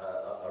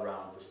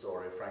around the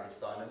story of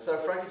Frankenstein. And so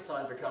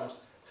Frankenstein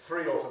becomes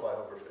 3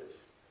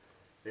 autobiographies.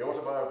 The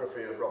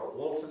autobiography of Robert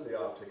Walton, the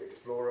Arctic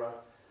explorer,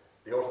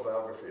 the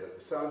autobiography of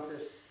the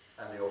scientist,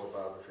 and the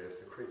autobiography of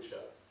the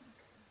creature,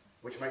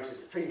 which makes it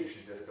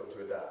fiendishly difficult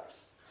to adapt,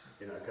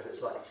 you know, because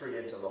it's like 3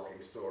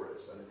 interlocking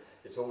stories, and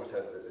it's always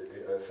had,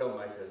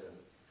 filmmakers and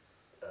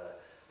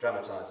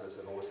dramatisers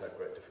have always had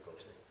great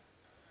difficulty.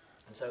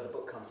 And so the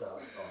book comes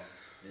out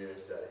on New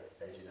Year's Day,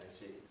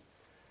 1818.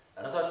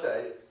 And as I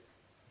say,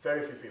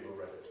 very few people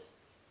read it.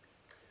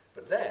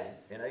 But then,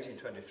 in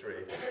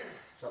 1823,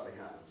 something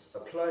happens. A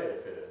play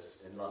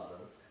appears in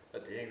London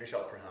at the English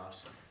Opera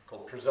House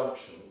called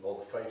Presumption, or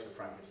The Fate of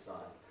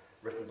Frankenstein,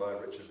 written by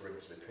Richard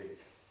Brinsley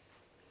Peake.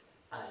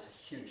 And it's a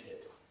huge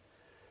hit.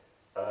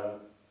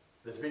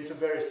 There's been some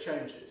various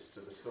changes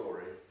to the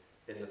story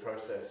in the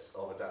process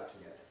of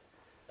adapting it.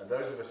 And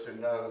those of us who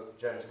know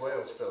James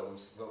Whale's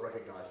films will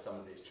recognise some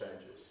of these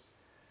changes.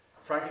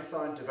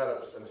 Frankenstein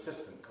develops an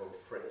assistant called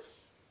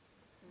Fritz.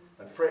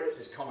 And Fritz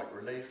is comic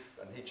relief,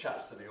 and he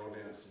chats to the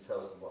audience and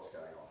tells them what's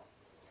going on.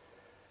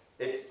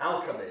 It's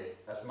alchemy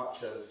as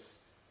much as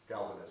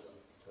galvanism.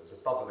 So there's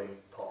a bubbling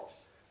pot,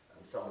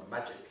 and some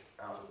magic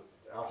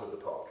out of the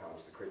pot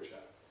comes the creature.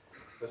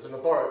 There's a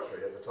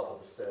laboratory at the top of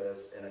the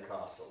stairs in a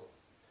castle.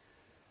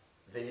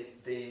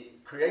 The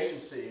creation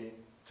scene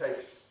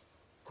takes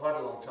quite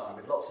a long time,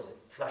 with lots of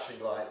flashing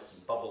lights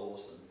and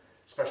bubbles and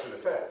special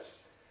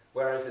effects.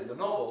 Whereas in the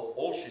novel,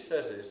 all she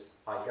says is,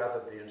 I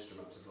gathered the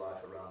instruments of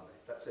life around me.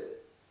 That's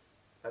it.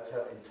 That's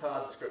her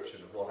entire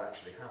description of what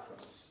actually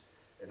happens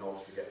in order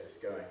to get this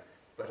going.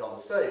 But on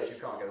the stage, you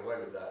can't get away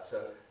with that.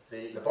 So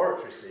the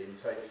laboratory scene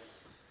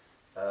takes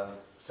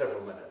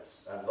several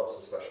minutes and lots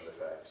of special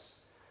effects.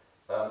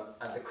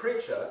 And the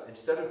creature,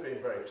 instead of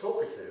being very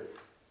talkative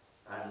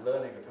and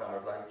learning the power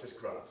of language, just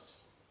grunts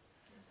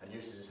and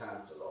uses his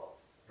hands a lot.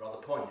 Rather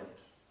poignant,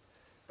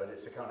 but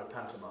it's a kind of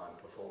pantomime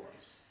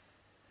performance.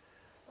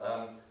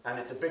 And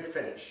it's a big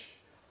finish.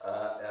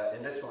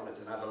 In this one, it's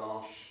an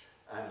avalanche,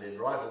 and in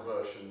rival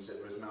versions,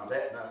 it was Mount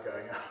Etna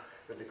going up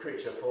with the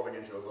creature falling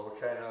into a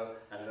volcano,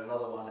 and in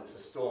another one, it's a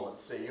storm at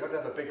sea. You have to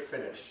have a big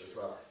finish as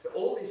well. But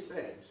all these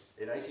things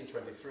in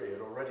 1823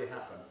 had already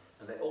happened,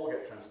 and they all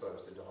get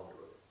transposed into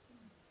Hollywood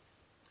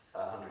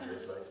 100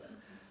 years later.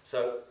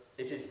 So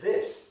it is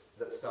this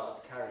that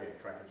starts carrying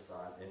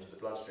Frankenstein into the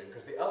bloodstream,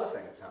 because the other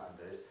thing that's happened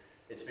is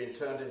it's been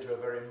turned into a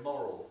very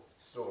moral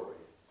story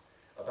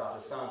about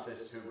a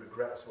scientist who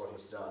regrets what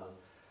he's done,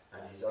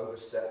 and he's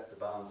overstepped the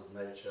bounds of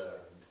nature,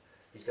 and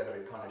he's going to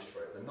be punished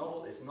for it. The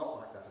novel is not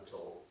like that at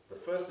all. The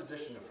first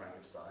edition of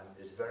Frankenstein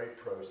is very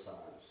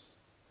pro-science.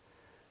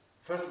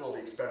 First of all, the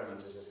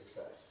experiment is a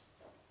success.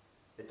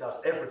 It does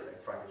everything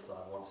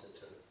Frankenstein wants it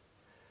to.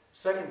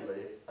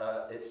 Secondly,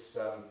 it's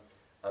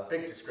a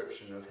big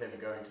description of him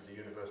going to the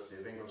University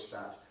of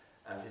Ingolstadt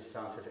and his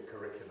scientific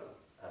curriculum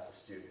as a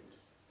student.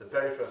 The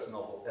very first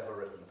novel ever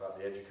written about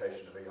the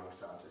education of a young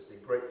scientist in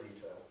great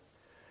detail.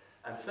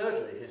 And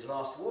thirdly, his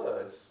last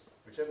words,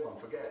 which everyone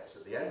forgets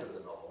at the end of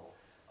the novel,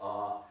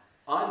 are,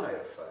 I may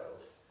have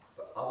failed,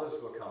 but others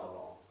will come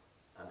along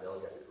and they'll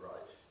get it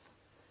right.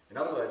 In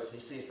other words, he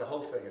sees the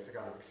whole thing as a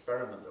kind of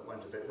experiment that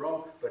went a bit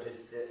wrong, but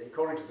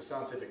according to the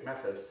scientific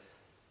method,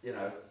 you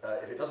know,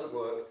 if it doesn't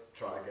work,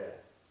 try again.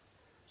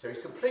 So he's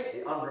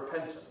completely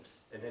unrepentant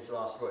in his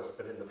last words,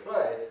 but in the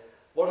play,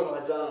 what have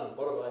I done,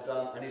 what have I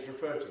done? And he's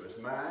referred to as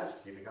mad,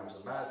 he becomes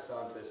a mad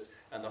scientist,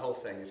 and the whole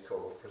thing is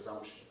called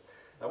Presumption.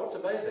 Now what's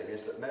amazing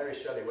is that Mary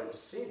Shelley went to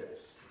see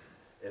this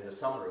in the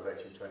summer of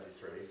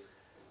 1823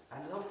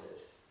 and loved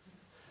it.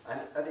 And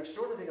the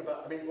extraordinary thing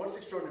about, I mean, what's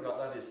extraordinary about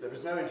that is there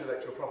was no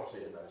intellectual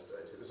property in those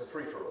days. It was a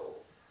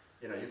free-for-all.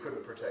 You know, you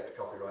couldn't protect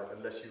copyright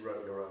unless you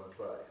wrote your own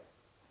play.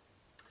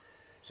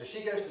 So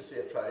she goes to see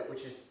a play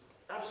which is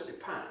absolutely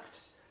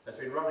packed, has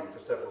been running for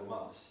several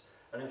months.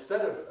 And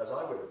instead of, as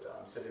I would have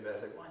done, sitting there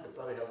saying, why the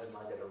bloody hell didn't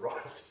I get a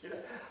royalty? You know,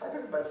 I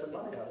could have made some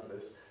money out of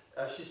this.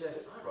 She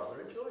says, I rather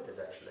enjoyed it,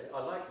 actually.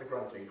 I like the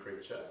grunting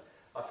creature.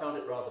 I found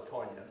it rather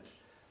poignant.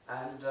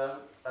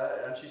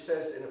 And she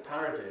says, in a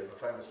parody of a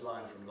famous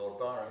line from Lord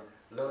Byron,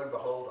 lo and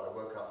behold, I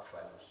woke up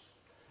famous.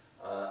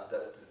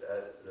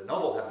 The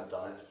novel hadn't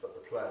done it, but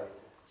the play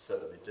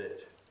certainly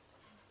did.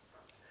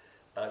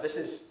 This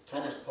is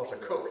Thomas Potter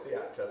Cook, the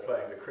actor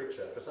playing the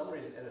creature, for some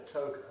reason in a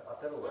toga.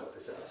 I've never worked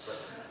this out,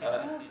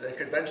 but the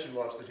convention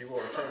was that he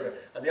wore a toga.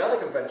 And the other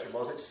convention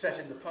was it's set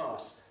in the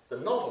past. The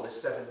novel is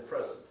set in the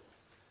present,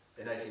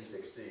 in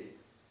 1816.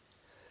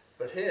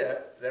 But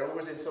here, they're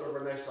always in sort of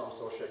Renaissance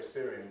or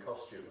Shakespearean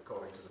costume,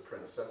 according to the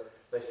print. So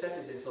they set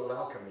it in sort of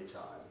alchemy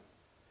time,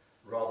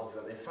 rather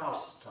than in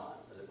Faust time,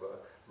 as it were,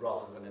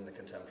 rather than in the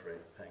contemporary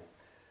thing.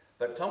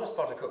 But Thomas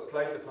Potter Cook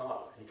played the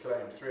part, he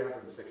claimed,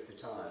 360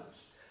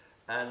 times.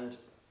 And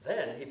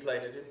then he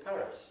played it in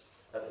Paris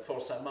at the Paul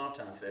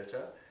Saint-Martin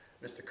Theatre,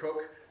 Mr.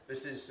 Cook.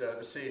 This is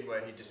the scene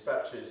where he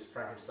dispatches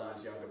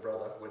Frankenstein's younger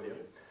brother, William.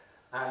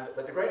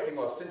 But the great thing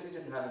was, since he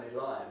didn't have any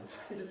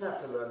lines, he didn't have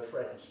to learn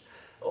French.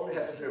 All he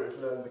had to do was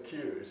learn the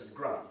cues and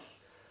grunt.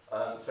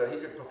 So he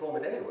could perform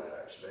it anywhere,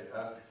 actually.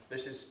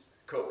 This is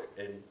Cook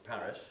in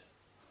Paris.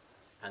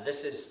 And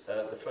this is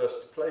the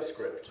first play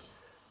script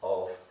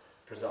of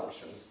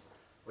Presumption,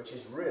 which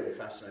is really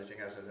fascinating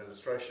as an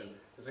illustration.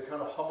 There's a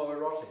kind of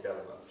homoerotic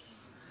element,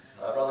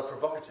 a rather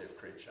provocative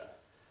creature,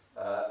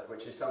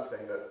 which is something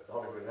that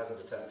Hollywood hasn't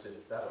attempted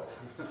that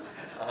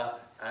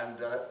often.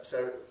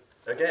 So,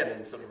 again,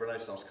 in sort of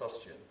Renaissance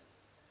costume.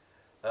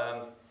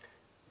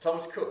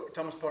 Thomas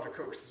Potter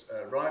Cook's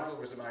rival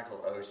was a man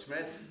called O.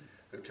 Smith,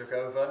 who took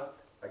over,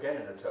 again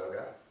in a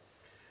toga.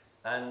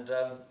 And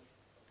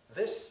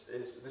this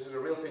is a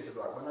real piece of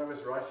luck. When I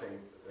was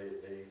writing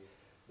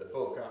the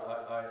book,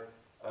 I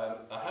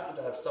happened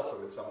to have supper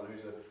with someone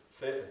who's a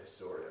theatre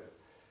historian,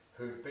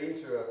 who'd been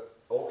to an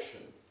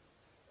auction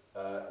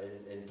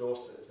in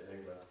Dorset, in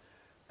England,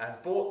 and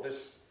bought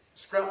this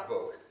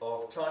scrapbook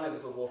of tiny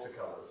little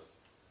watercolours.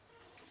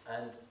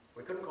 And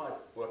we couldn't quite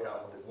work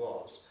out what it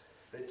was.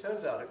 But it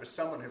turns out it was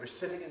someone who was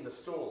sitting in the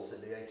stalls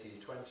in the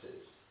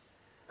 1820s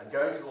and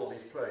going to all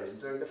these plays and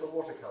doing little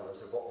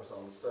watercolours of what was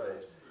on the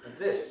stage. And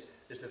this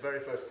is the very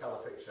first colour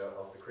picture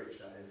of the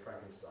creature in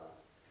Frankenstein.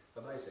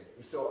 Amazing.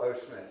 He saw O.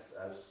 Smith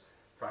as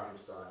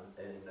Frankenstein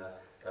in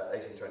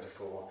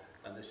 1824,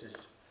 and this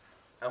is...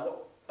 And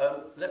what,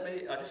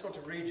 I just want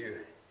to read you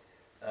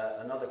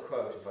another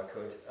quote, if I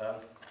could,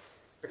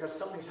 because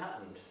something's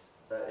happened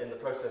in the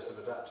process of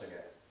adapting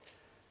it.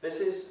 This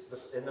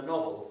is, in the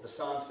novel, the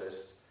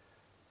scientist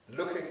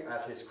looking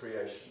at his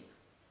creation.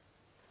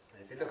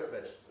 And if you look at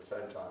this at the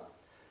same time,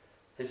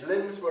 his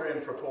limbs were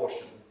in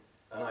proportion,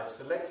 and I'd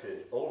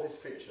selected all his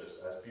features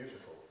as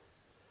beautiful.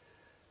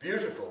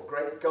 Beautiful,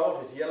 great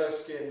God, his yellow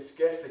skin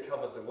scarcely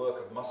covered the work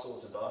of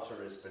muscles and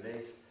arteries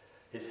beneath.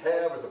 His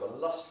hair was of a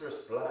lustrous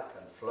black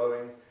and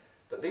flowing,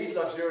 but these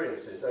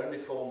luxuriances only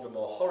formed a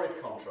more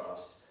horrid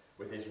contrast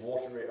with his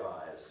watery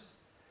eyes.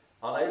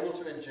 Unable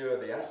to endure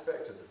the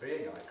aspect of the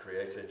being I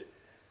created,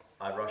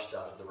 I rushed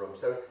out of the room.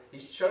 So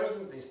he's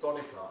chosen these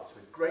body parts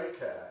with great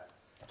care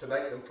to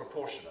make them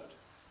proportionate.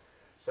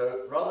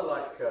 So rather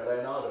like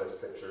Leonardo's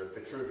picture of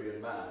Vitruvian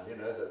man, you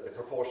know, the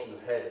proportion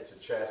of head to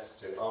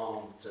chest to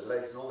arm to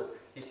legs and all this,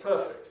 he's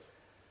perfect.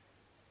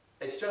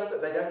 It's just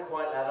that they don't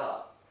quite add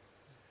up.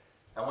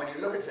 And when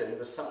you look at him,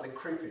 there's something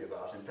creepy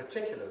about him,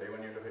 particularly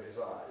when you look at his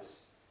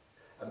eyes.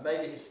 And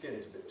maybe his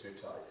skin's a bit too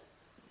tight.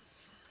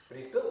 But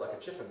he's built like a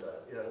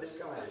Chippendale. You know, this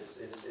guy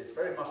is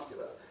very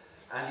muscular.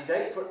 And he's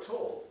 8 foot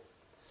tall.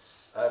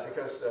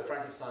 Because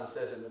Frankenstein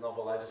says in the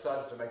novel, I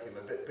decided to make him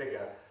a bit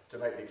bigger to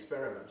make the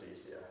experiment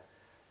easier.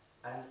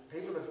 And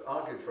people have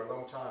argued for a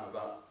long time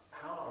about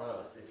how on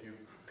earth, if you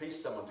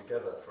piece someone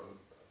together from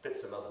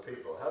bits of other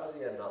people, how does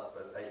he end up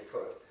at 8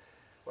 foot?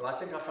 Well, I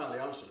think I found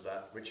the answer to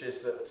that, which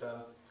is that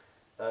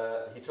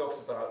he talks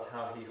about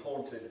how he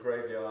haunted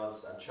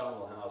graveyards and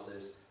charnel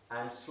houses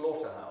and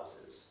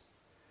slaughterhouses.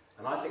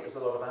 And I think there's a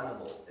lot of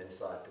animal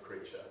inside the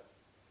creature.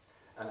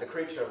 And the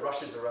creature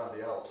rushes around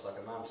the Alps like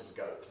a mountain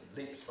goat and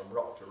leaps from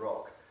rock to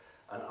rock.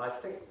 And I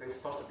think he's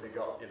possibly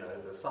got, you know,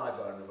 the thigh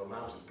bone of a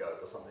mountain goat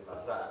or something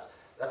like that.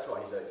 That's why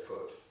he's 8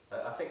 foot.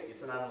 I think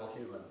it's an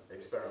animal-human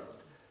experiment,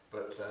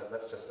 but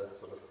that's just a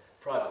sort of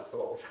private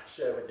thought which I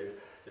share with you.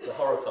 It's a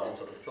horror-thon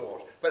sort of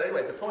thought. But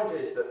anyway, the point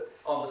is that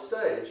on the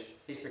stage,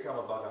 he's become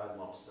a bug-eyed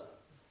monster.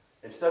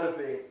 Instead of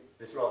being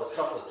this rather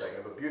subtle thing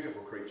of a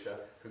beautiful creature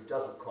who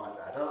doesn't quite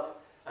add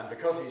up, and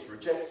because he's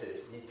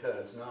rejected, he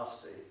turns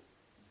nasty.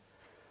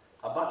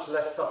 A much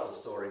less subtle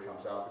story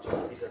comes out, which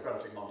is he's a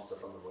grunting monster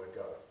from the word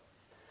go.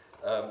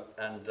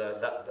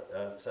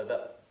 So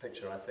that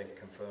picture, I think,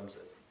 confirms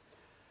it.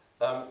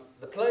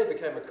 The play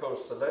became a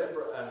cause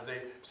célèbre, and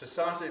the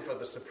Society for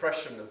the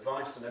Suppression of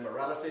Vice and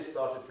Immorality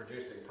started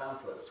producing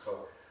pamphlets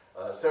for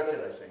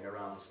circulating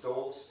around the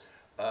stalls,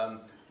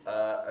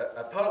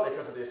 partly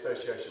because of the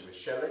association with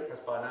Shelley, because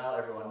by now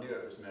everyone knew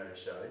it was Mary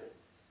Shelley,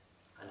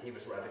 and he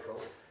was radical,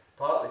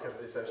 partly because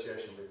of the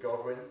association with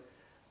Godwin.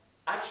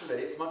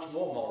 Actually, it's much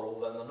more moral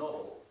than the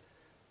novel.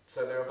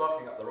 So they were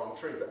barking up the wrong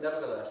tree, but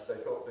nevertheless, they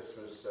thought this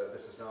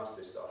was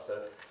nasty stuff.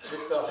 So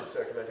this started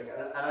circulating,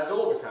 and as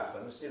always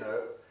happens, you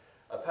know,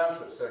 a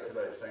pamphlet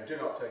circulates saying, do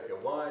not take your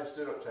wives,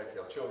 do not take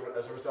your children.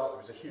 As a result, it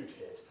was a huge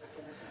hit.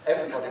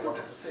 Everybody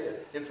wanted to see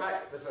it. In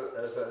fact,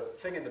 there's a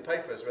thing in the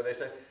papers where they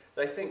say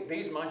they think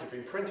these might have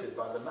been printed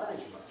by the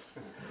management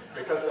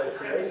because they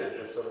created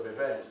this sort of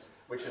event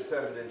which had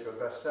turned it into a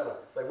bestseller.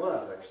 They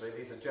weren't, actually.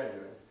 These are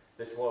genuine.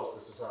 This was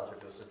the Society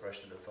for the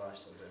Suppression of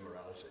Vice and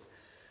Immorality.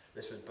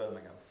 This was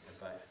Birmingham, in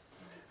fact.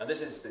 And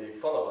this is the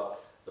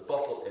follow-up, the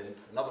bottle imp,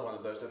 another one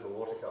of those little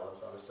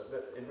watercolours.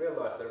 In real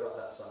life, they're about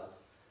that size.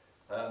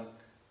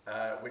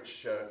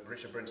 Which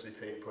Richard Brinsley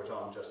Peake put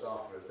on just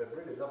afterwards. They're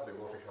really lovely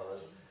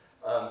watercolours,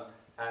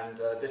 and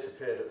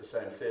disappeared at the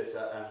same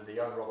theatre, and the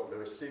young Robert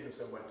Louis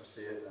Stevenson went to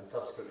see it and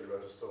subsequently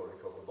wrote a story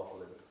called The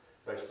Bottle Imp,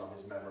 based on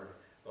his memory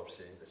of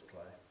seeing this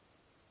play.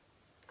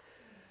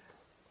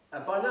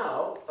 And by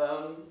now,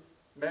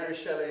 Mary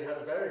Shelley had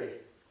a very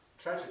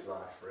tragic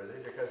life, really,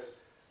 because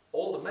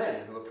all the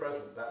men who were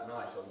present that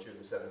night on June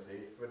the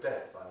 17th were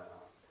dead by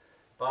now.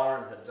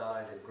 Byron had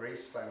died in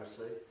Greece,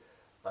 famously.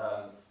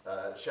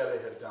 Shelley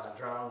had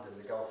drowned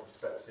in the Gulf of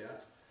Spezia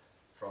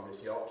from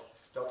his yacht.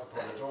 Dr.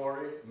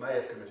 Polidori may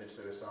have committed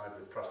suicide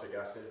with prussic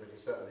acid, but he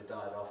certainly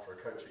died after a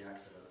coaching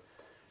accident.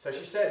 So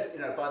she said,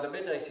 by the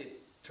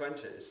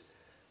mid-1820s,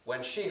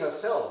 when she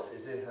herself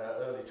is in her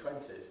early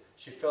 20s,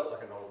 she felt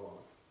like an old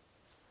woman.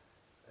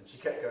 And she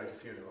kept going to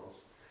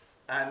funerals.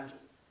 And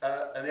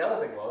the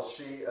other thing was,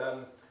 she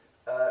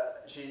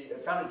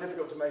found it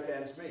difficult to make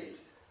ends meet.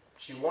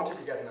 She wanted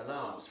to get an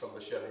allowance from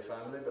the Shelley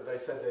family, but they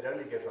said they'd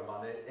only give her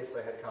money if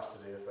they had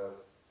custody of her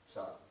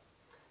son.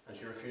 And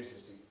she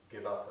refuses to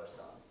give up her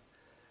son.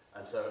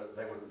 And so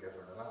they wouldn't give her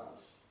an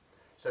allowance.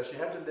 So she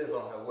had to live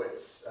on her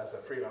wits as a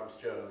freelance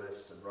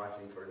journalist and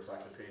writing for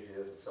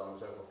encyclopedias and so on and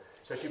so forth.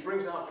 So she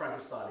brings out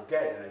Frankenstein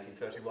again in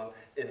 1831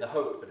 in the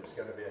hope that it's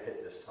going to be a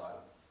hit this time.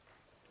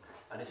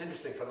 And it's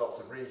interesting for lots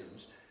of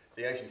reasons.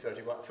 The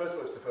 1831, first of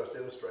all, it's the first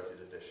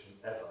illustrated edition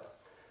ever.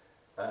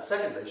 And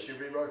secondly, she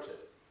rewrote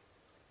it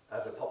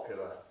as a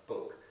popular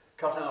book,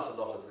 cut out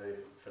a lot of the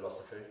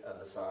philosophy and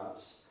the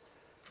science,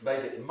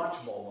 made it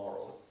much more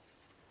moral.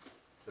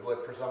 The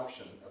word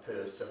presumption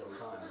appears several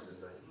times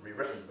in the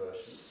rewritten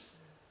version.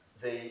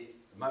 The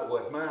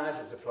word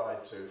mad is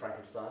applied to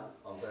Frankenstein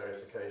on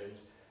various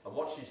occasions, and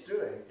what she's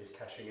doing is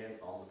cashing in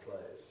on the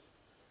plays.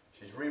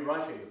 She's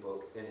rewriting the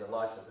book in the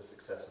light of the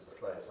success of the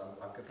plays.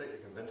 I'm completely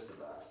convinced of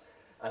that.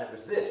 And it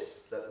was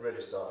this that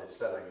really started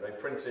selling. They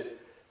printed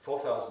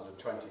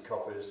 4,020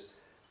 copies,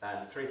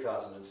 and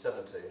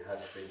 3,070 had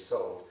been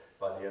sold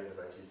by the end of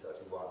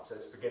 1831. So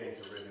it's beginning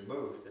to really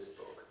move, this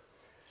book.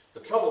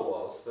 The trouble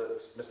was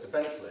that Mr.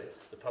 Bentley,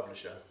 the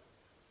publisher,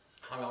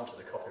 hung on to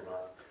the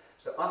copyright.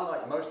 So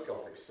unlike most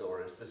Gothic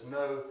stories, there's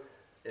no,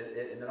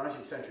 in the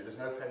 19th century, there's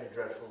no Penny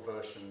Dreadful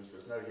versions,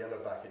 there's no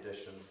yellowback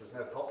editions, there's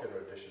no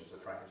popular editions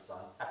of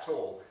Frankenstein at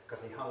all,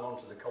 because he hung on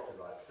to the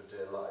copyright for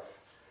dear life.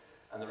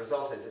 And the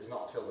result is, it's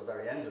not till the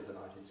very end of the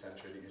 19th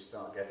century that you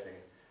start getting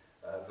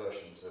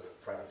versions of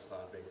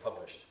Frankenstein being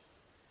published.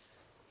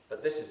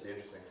 But this is the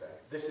interesting thing.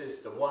 This is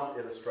the one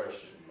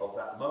illustration of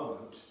that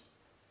moment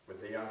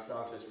with the young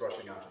scientist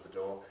rushing out of the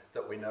door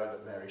that we know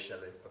that Mary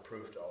Shelley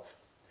approved of.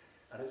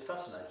 And it's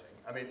fascinating.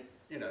 I mean,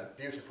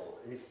 beautiful.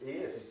 He is.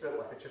 He's built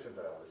like a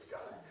Chippendale, this guy.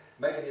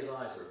 Maybe his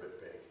eyes are a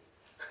bit big.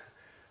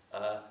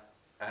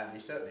 And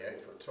he's certainly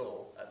 8 foot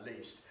tall, at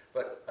least.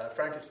 But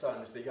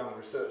Frankenstein is the young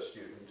research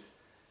student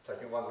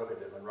taking one look at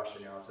him and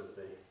rushing out of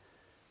the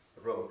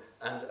room.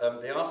 And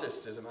the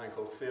artist is a man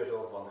called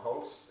Theodor von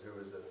Holst, who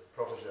was a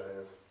protege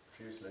of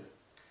Fuseli,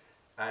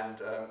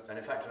 and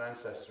in fact an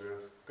ancestor of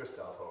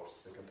Gustav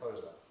Holst, the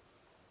composer.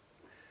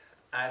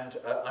 And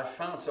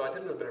so I did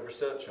a little bit of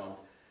research on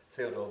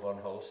Theodor von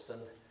Holst,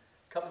 and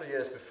a couple of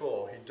years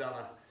before he'd done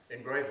an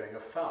engraving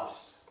of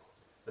Faust,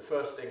 the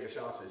first English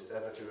artist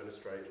ever to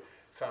illustrate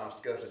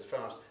Faust, Goethe's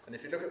Faust. And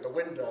if you look at the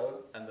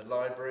window and the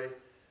library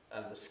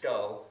and the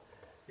skull,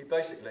 he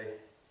basically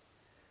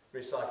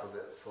recycled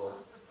it for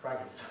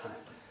Frankenstein.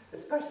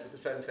 It's basically the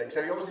same thing.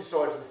 So he obviously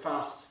saw it as a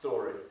Faust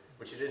story,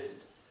 which it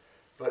isn't,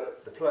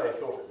 but the play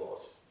thought it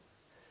was.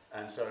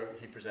 And so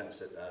he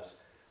presents it as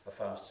a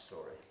Faust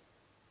story.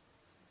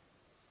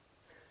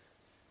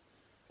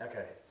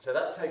 Okay, so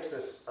that takes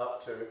us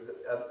up to,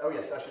 oh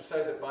yes, I should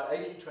say that by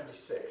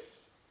 1826,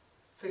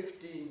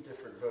 15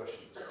 different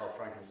versions of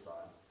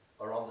Frankenstein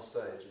are on the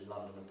stage in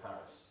London and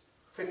Paris.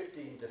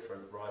 15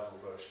 different rival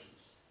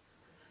versions.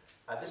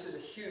 And this is a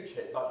huge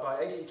hit. By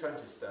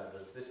 1820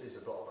 standards, this is a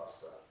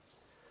blockbuster.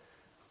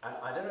 And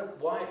I don't know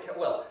why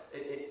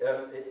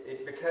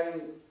it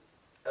became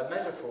a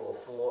metaphor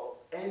for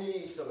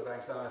any sort of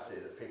anxiety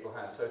that people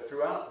had. So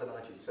throughout the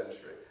 19th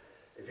century,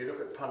 if you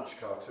look at Punch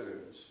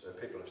cartoons,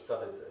 people have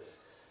studied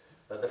this,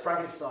 the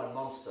Frankenstein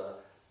monster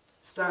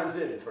stands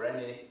in for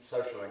any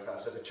social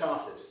anxiety. So the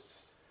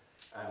Chartists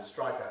and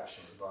strike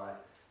action by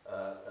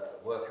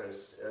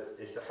workers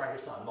is the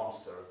Frankenstein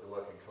monster of the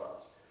working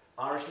class.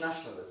 Irish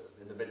nationalism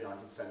in the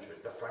mid-19th century,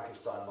 the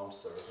Frankenstein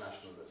monster of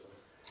nationalism.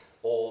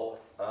 Or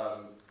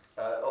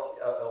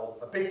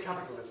a big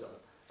capitalism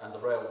and the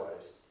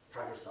railways,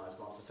 Frankenstein's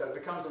monster. So it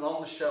becomes an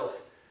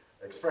on-the-shelf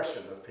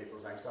expression of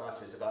people's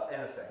anxieties about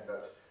anything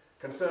that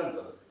concerned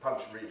them,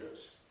 Punch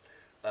readers.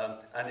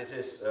 And it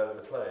is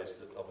the plays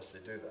that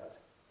obviously do that.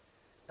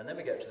 And then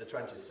we get to the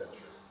 20th century.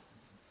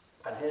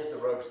 And here's the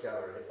rogues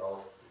gallery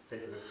of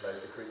people who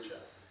played the creature.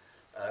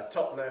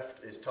 Top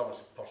left is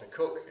Thomas Potter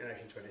Cook in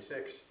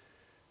 1826.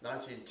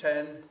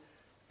 1910,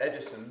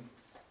 Edison,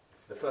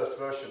 the first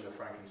version of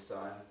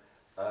Frankenstein,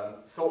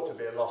 thought to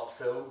be a lost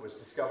film, was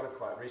discovered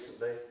quite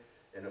recently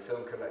in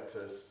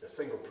a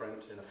single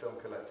print in a film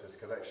collector's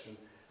collection,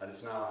 and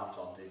it's now out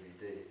on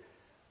DVD.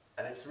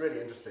 And it's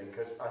really interesting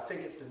because I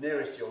think it's the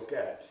nearest you'll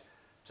get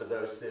to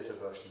those theatre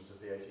versions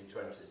of the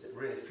 1820s. It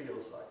really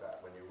feels like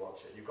that when you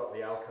watch it. You've got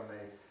the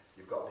alchemy,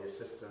 you've got the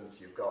assistant,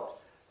 you've got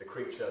the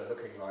creature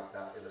looking like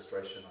that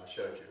illustration I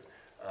showed you.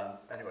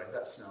 Anyway,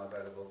 that's now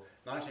available.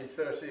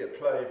 1930, a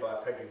play by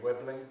Peggy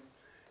Webling,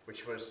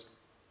 which was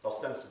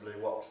ostensibly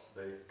what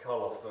the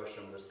Karloff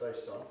version was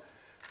based on.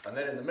 And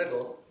then in the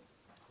middle,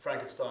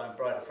 Frankenstein,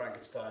 Bride of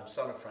Frankenstein,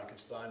 Son of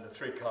Frankenstein, the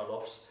three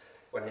Karloffs,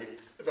 when he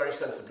very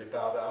sensibly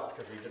bowed out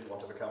because he didn't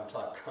want to become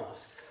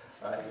typecast.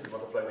 He didn't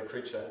want to play the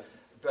creature.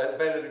 But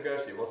Bela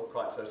Lugosi wasn't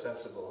quite so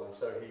sensible, and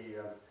so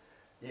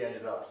he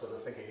ended up sort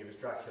of thinking he was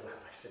Dracula,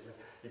 basically.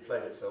 He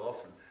played it so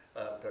often.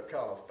 But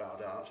Karloff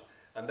bowed out.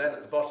 And then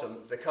at the bottom,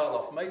 the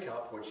Karloff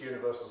makeup, which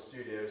Universal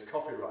Studios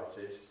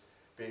copyrighted,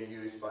 being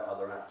used by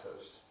other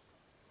actors.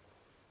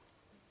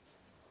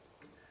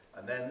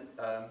 And then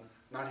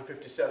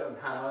 1957,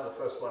 Hammer, the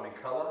first one in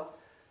colour,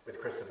 with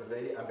Christopher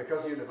Lee. And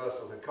because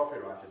Universal had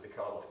copyrighted the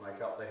Karloff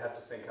makeup, they had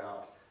to think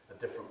out a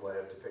different way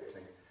of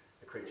depicting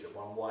the creature.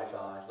 One white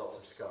eye, lots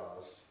of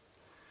scars.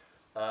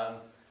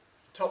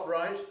 Top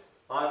right,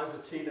 I was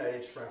a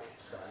teenage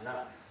Frankenstein.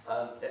 Now,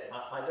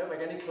 I don't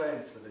make any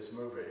claims for this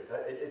movie.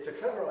 It's a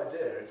clever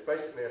idea. It's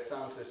basically a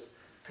scientist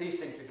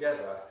piecing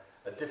together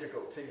a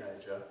difficult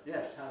teenager.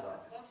 Yes, Caroline?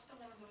 What's the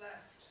one on the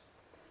left?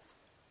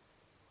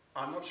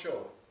 I'm not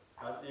sure.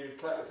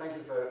 Thank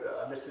you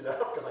for... I missed it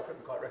out because I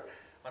couldn't quite...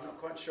 I'm not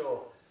quite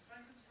sure. Is it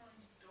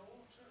Frankenstein's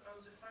daughter? Or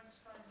is it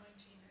Frankenstein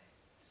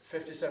 1957?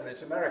 57.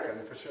 It's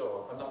American for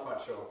sure. I'm not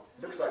quite sure.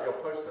 It looks like your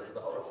poster for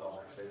the horror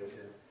film actually this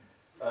year.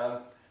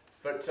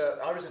 But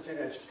I was a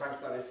teenage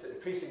Frankenstein,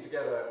 piecing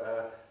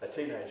together a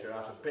teenager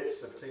out of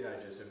bits of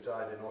teenagers who've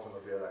died in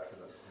automobile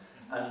accidents.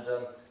 And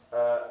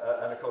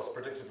of course,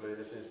 predictably,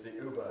 this is the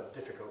uber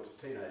difficult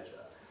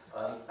teenager.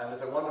 And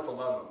there's a wonderful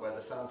moment where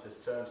the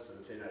scientist turns to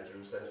the teenager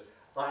and says,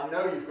 "I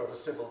know you've got a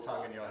civil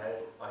tongue in your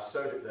head, I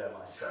sewed it there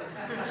myself."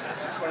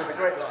 It's one of the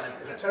great lines.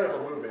 It's a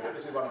terrible movie, but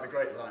this is one of the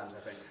great lines, I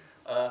think.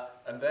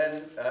 And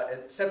then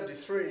in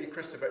 73,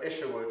 Christopher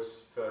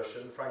Isherwood's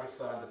version,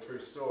 Frankenstein, The True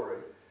Story,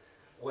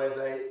 where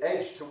they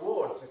edge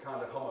towards a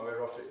kind of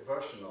homoerotic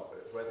version of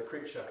it, where the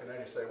creature can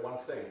only say one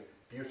thing,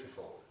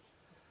 beautiful.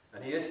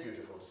 And he is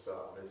beautiful to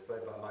start with,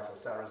 played by Michael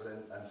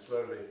Sarrazin, and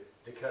slowly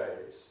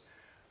decays.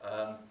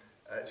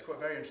 It's quite a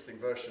very interesting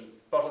version.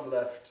 Bottom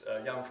left,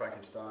 Young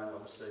Frankenstein,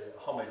 obviously a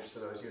homage to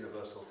those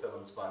Universal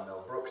films by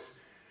Mel Brooks.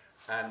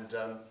 And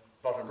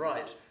bottom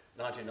right,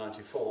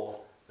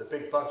 1994, the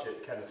big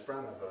budget Kenneth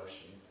Branagh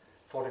version,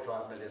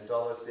 $45 million,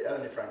 the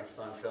only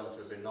Frankenstein film to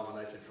have been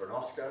nominated for an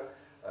Oscar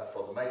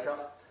for the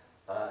makeup.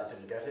 It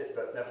didn't get it,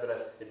 but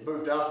nevertheless, it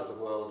moved out of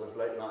the world of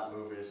late night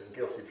movies and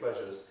guilty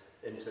pleasures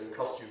into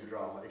costume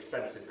drama,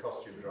 expensive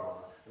costume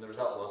drama. And the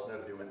result was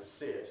nobody went to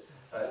see it.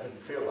 It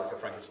didn't feel like a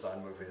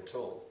Frankenstein movie at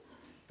all.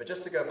 But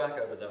just to go back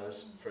over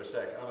those for a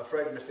sec, I'm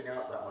afraid of missing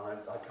out that one.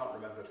 I can't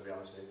remember, to be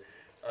honest with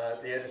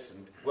you. The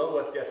Edison, well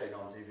worth getting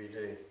on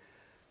DVD.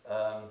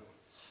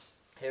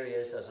 Here he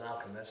is as an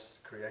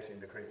alchemist creating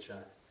the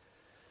creature.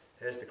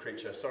 Here's the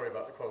creature, sorry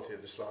about the quality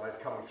of the slide,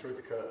 coming through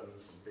the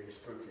curtains and being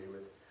spooky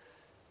with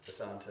the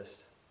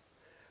scientist.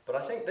 But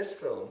I think this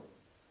film,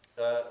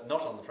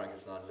 not on the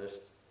Frankenstein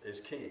list, is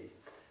key,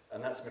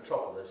 and that's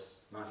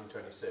Metropolis,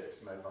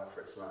 1926, made by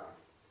Fritz Lang.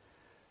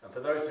 And for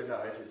those who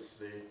know it, it's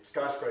the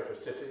skyscraper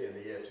city in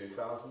the year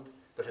 2000,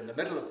 but in the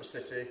middle of the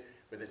city,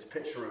 with its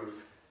pitch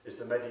roof, is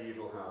the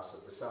medieval house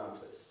of the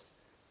scientist,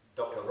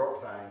 Dr.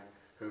 Rotwang,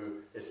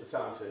 who is the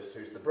scientist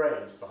who's the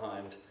brains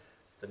behind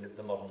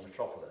the modern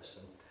Metropolis.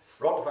 And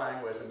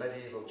Rotwang wears a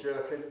medieval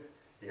jerkin.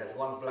 He has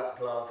one black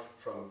glove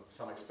from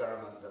some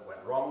experiment that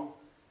went wrong,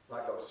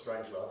 like Dr.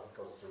 Strangelove, of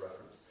course it's a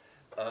reference.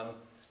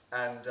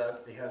 And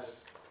he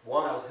has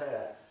wild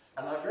hair.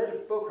 And I read a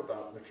book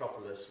about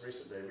Metropolis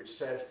recently which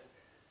said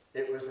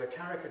it was a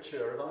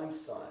caricature of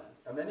Einstein.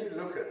 And then you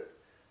look at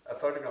a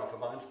photograph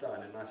of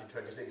Einstein in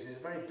 1926. He's a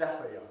very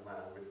dapper young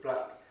man with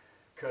black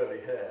curly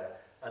hair.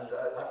 And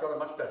I've got a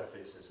much better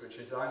thesis, which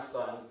is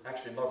Einstein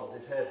actually modelled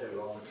his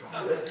hairdo on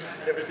Metropolis.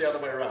 It was the other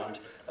way around.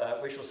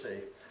 We shall see.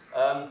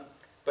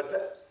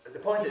 But the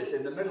point is,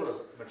 in the middle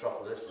of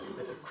Metropolis,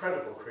 this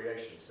incredible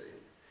creation scene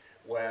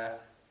where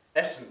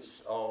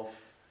essence of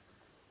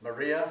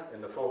Maria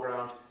in the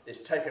foreground is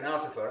taken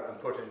out of her and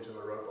put into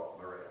a robot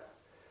Maria.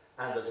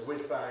 And there's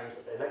whiz-bangs,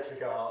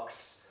 electric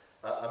arcs,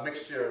 a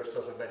mixture of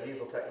sort of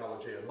medieval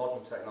technology and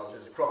modern technology.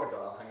 There's a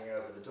crocodile hanging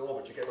over the door,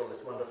 but you get all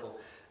this wonderful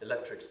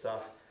electric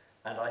stuff.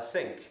 And I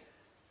think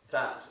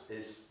that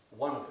is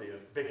one of the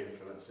big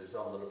influences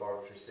on the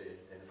laboratory scene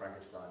in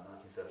Frankenstein,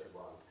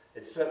 1931.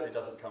 It certainly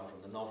doesn't come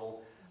from the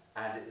novel,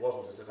 and it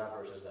wasn't as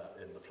elaborate as that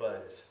in the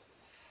plays.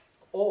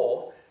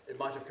 Or it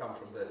might have come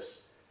from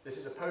this. This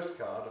is a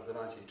postcard of the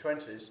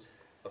 1920s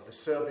of the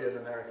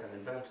Serbian-American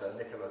inventor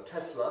Nikola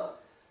Tesla,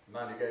 the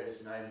man who gave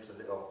his name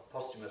to or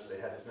posthumously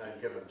had his name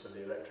given to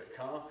the electric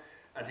car,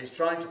 and he's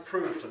trying to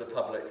prove to the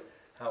public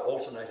how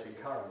alternating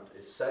current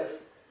is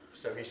safe.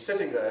 So he's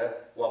sitting there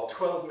while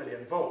 12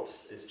 million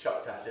volts is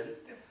chucked at him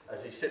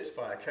as he sits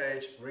by a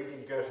cage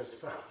reading Goethe's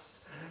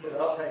Faust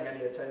without paying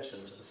any attention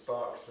to the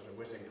sparks sort of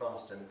whizzing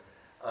past him.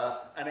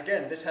 And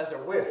again, this has a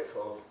whiff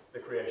of the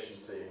creation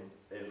scene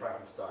in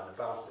Frankenstein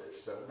about it,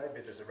 so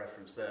maybe there's a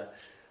reference there.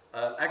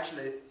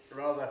 Actually,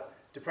 rather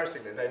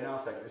depressingly, they now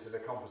think this is a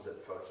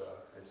composite photo.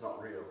 It's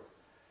not real.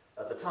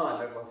 At the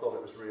time, everyone thought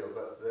it was real,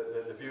 but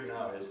the view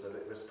now is that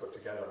it was put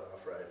together, I'm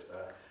afraid.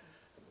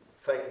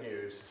 Fake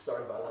news,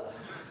 sorry about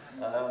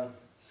that.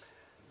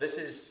 This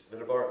is the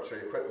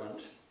laboratory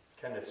equipment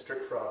Kenneth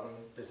Strickfraden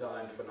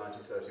designed for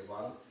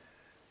 1931,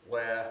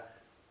 where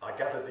I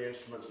gathered the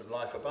instruments of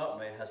life about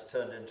me has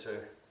turned into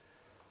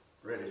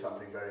really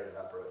something very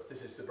elaborate.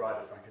 This is the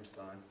Bride of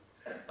Frankenstein,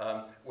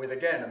 with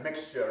again a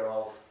mixture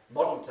of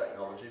modern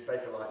technology,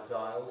 Bakelite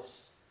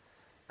dials,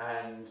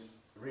 and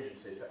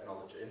Regency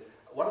technology. And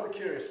one of the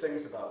curious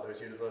things about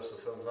those Universal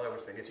films, I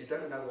always think, is you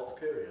don't know what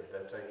period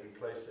they're taking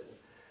place in.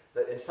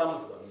 That in some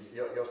of them,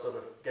 you're sort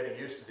of getting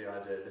used to the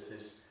idea this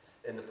is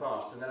in the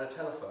past, and then a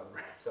telephone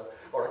rings,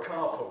 or a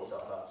car pulls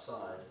up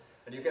outside,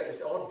 and you get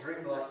this odd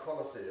dreamlike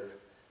quality of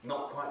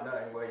not quite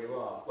knowing where you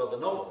are. Well, the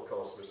novel, of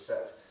course, was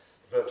set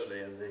virtually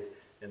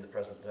in the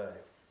present day.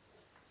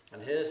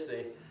 And here's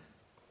the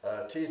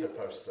teaser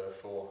poster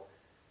for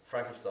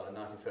Frankenstein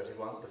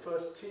 1931, the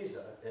first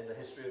teaser in the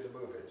history of the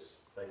movies,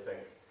 they think,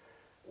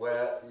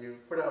 where you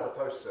put out a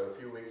poster a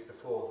few weeks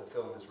before the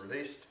film is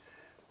released,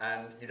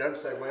 and you don't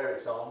say where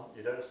it's on,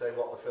 you don't say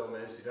what the film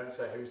is, you don't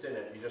say who's in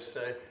it, you just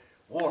say,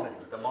 warning,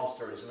 the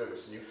monster is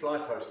loose, and you fly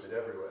post it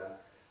everywhere,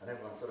 and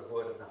everyone's sort of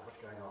word of mouth, what's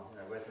going on,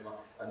 where's the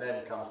monster? And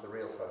then comes the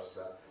real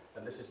poster,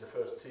 and this is the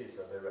first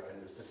teaser, they reckon.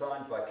 It was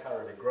designed by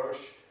Karoli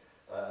Grosz,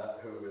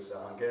 who was a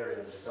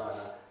Hungarian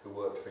designer who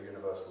worked for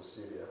Universal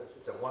Studios.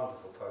 It's a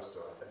wonderful poster,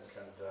 I think,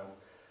 and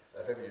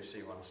if ever you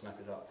see one, snap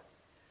it up.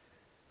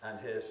 And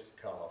here's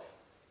Karloff,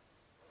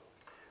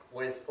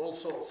 with all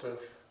sorts of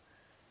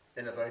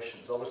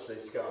innovations, obviously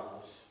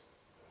scars,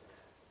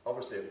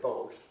 obviously a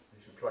bolt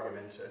you should plug him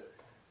into,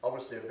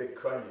 obviously a big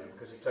cranium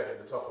because you've taken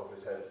the top off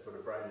his head to put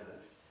a brain in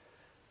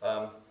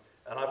it.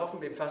 And I've often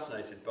been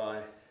fascinated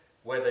by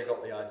where they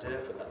got the idea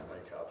for that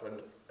makeup.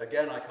 And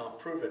again, I can't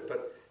prove it,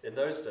 but in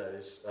those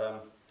days,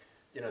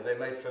 they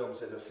made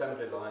films in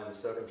assembly line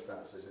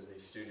circumstances in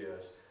these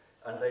studios,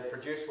 and they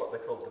produced what they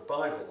called the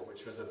Bible,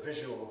 which was a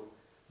visual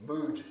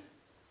mood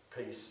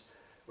piece,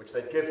 which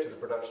they'd give to the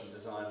production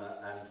designer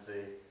and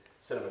the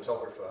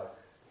cinematographer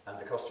and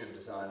the costume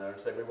designer and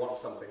say, we want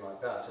something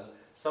like that. And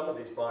some of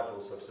these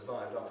Bibles have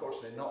survived,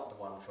 unfortunately not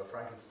the one for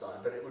Frankenstein,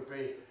 but it would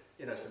be,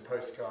 some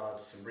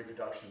postcards, some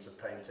reproductions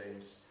of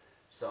paintings,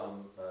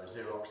 some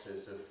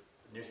Xeroxes of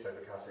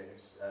newspaper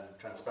cuttings and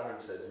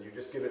transparencies, and you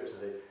just give it to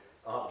the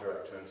art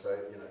director and say,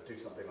 do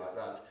something like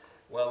that.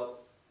 Well,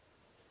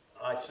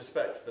 I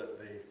suspect that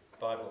the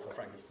Bible for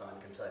Frankenstein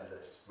contained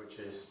this, which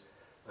is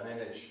an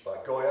image by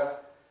Goya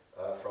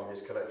from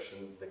his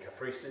collection, The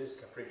Caprices,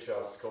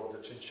 Caprichas, called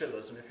The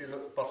Chinchillas. And if you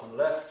look bottom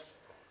left,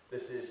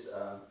 this is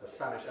a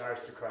Spanish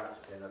aristocrat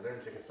in a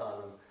lunatic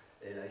asylum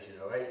in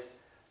 1808,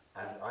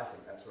 and I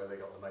think that's where they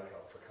got the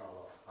makeup for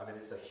Karloff. I mean,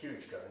 it's a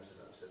huge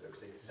coincidence. It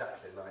looks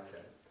exactly like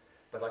him,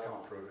 but I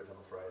can't prove it, I'm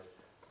afraid.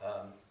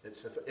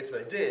 If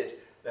they did,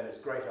 then it's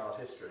great art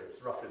history.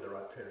 It's roughly the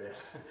right period,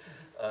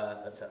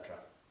 etc.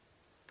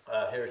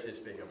 Here it is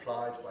being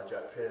applied by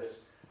Jack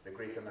Pierce, the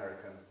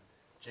Greek-American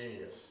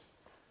genius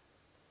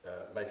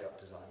makeup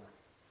designer.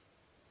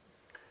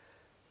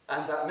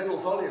 And that middle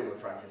volume of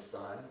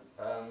Frankenstein,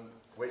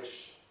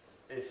 which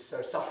is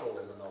so subtle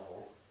in the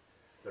novel,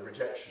 the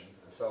rejection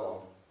and so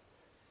on,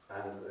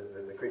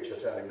 and the creature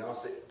turning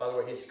nasty. By the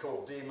way, he's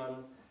called demon,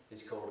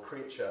 he's called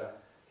creature,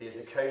 he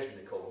is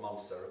occasionally called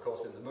monster. Of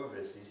course, in the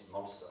movies, he's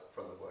monster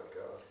from the word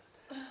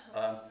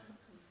go.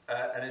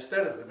 And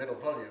instead of the middle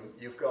volume,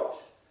 you've got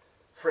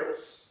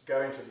Fritz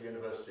going to the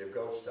University of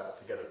Goldstadt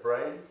to get a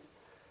brain,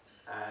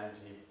 and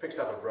he picks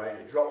up a brain,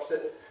 he drops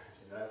it,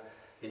 as you know.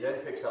 He then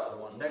picks up the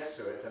one next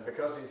to it, and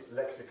because he's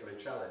lexically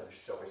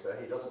challenged, shall we say,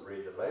 he doesn't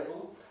read the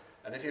label.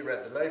 And if he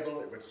read the label,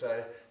 it would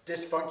say,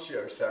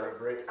 dysfunctio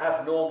cerebri,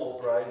 abnormal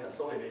brain, that's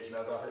all you need to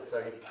know about it.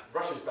 So he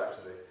rushes back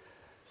to the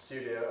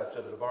studio,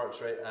 to the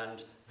laboratory,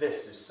 and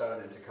this is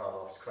sewn into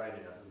Karloff's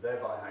cranium, and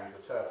thereby hangs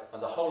the tale.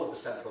 And the whole of the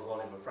central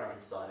volume of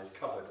Frankenstein is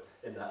covered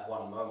in that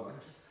one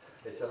moment.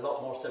 It's a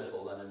lot more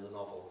simple than in the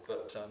novel,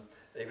 but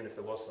even if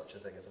there was such a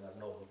thing as an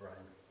abnormal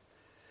brain.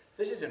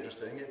 This is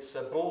interesting. It's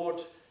a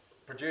board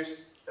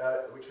produced,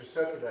 which was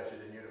circulated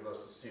in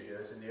Universal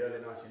Studios in the early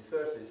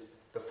 1930s,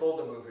 before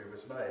the movie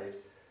was made,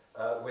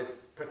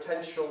 with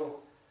potential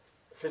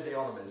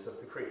physiognomies of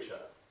the creature.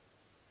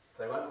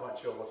 They weren't quite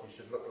sure what he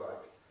should look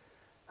like.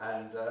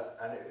 And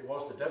it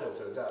was the devil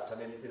to adapt. I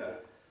mean,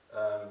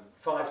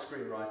 5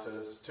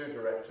 screenwriters, 2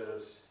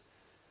 directors,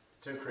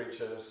 2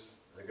 creatures,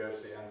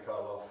 Lugosi and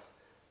Karloff,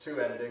 2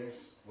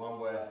 endings, one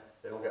where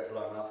they all get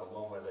blown up and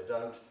one where they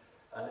don't.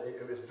 And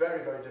it was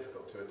very, very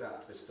difficult to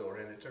adapt this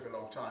story, and it took a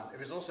long time. It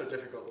was also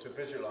difficult to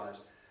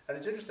visualize. And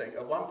it's interesting,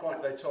 at one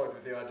point they toyed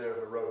with the idea of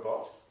a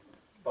robot,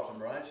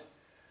 bottom right.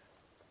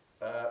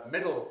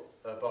 Middle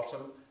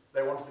bottom,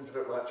 they wanted him to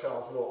look like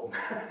Charles Lawton,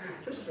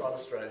 which is rather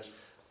strange.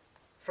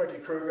 Freddy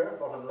Krueger,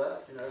 bottom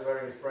left,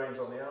 wearing his brains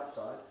on the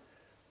outside.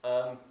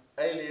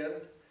 Alien,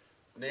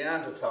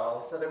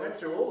 Neanderthal. So they went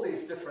through all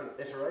these different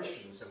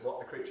iterations of what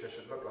the creature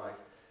should look like,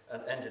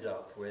 and ended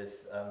up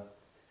with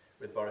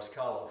Boris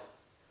Karloff.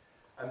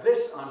 And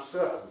this, I'm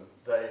certain,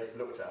 they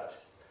looked at.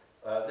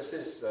 This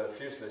is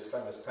Fuseli's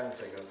famous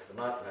painting of the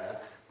Nightmare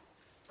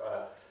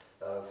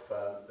of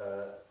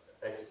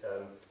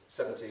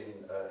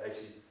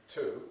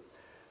 1782,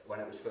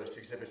 when it was first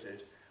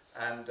exhibited.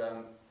 And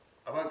I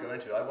won't go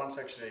into it. I once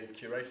actually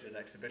curated an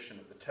exhibition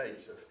at the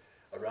Tate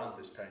around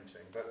this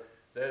painting, but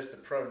there's the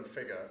prone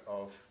figure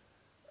of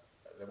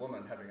the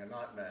woman having a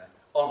nightmare.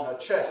 On her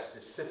chest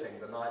is sitting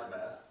the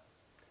nightmare.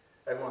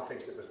 Everyone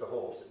thinks it was the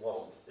horse. It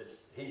wasn't.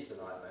 He's the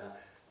nightmare.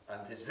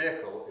 And his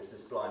vehicle is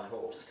this blind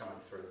horse coming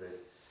through the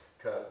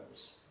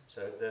curtains.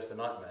 So there's the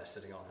nightmare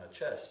sitting on her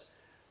chest.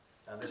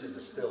 And this is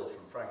a still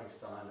from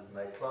Frankenstein of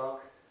May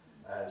Clark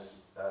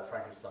as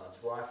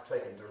Frankenstein's wife,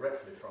 taken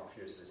directly from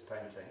Fuseli's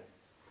painting.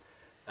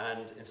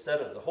 And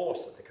instead of the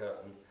horse at the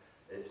curtain,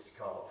 it's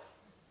Karloff.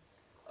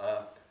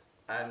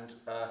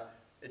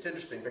 It's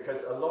interesting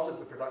because a lot of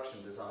the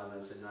production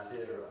designers in that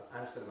era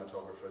and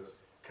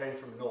cinematographers came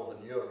from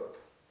Northern Europe.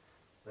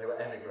 They were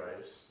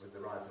emigres with the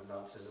rise of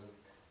Nazism.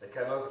 They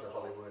came over to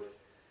Hollywood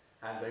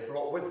and they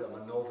brought with them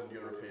a Northern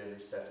European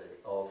aesthetic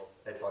of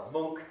Edvard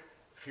Munch,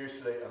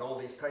 Fuseli, and all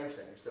these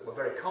paintings that were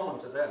very common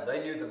to them.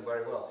 They knew them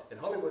very well. In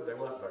Hollywood, they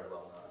weren't very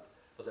well known,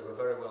 but they were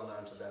very well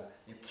known to them.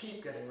 You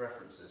keep getting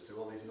references to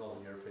all these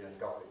Northern European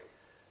Gothic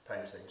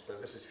paintings. So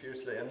this is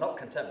Fuseli, and not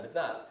content with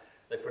that,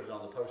 they put it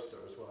on the poster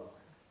as well,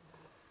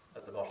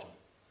 at the bottom.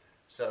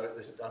 So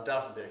there's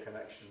undoubtedly a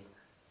connection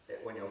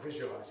when you're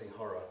visualizing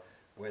horror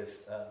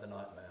with the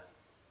nightmare.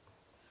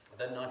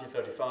 Then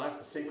 1935,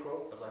 the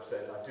sequel, as I've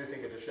said, I do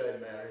think it a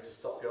shame, Mary, to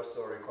stop your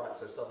story quite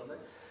so suddenly.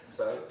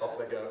 So off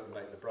they go and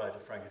make The Bride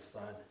of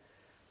Frankenstein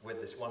with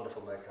this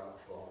wonderful makeup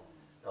for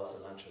Elsa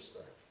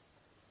Lanchester,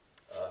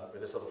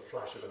 with a sort of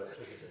flash of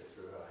electricity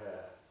through her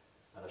hair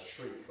and a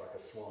shriek like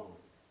a swan.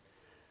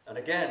 And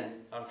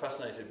again, I'm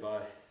fascinated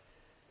by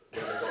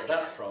where they got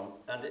that from.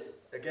 And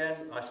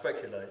again, I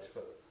speculate,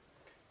 but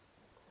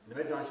in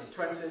the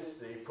mid-1920s,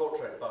 the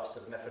portrait bust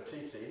of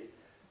Nefertiti,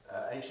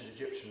 ancient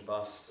Egyptian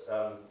bust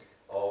of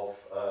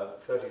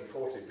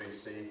 1340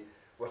 BC,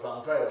 was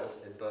unveiled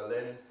in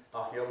Berlin.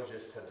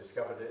 Archaeologists had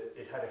discovered it.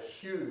 It had a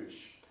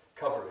huge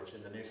coverage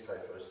in the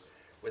newspapers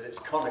with its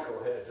conical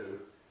hairdo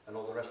and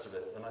all the rest of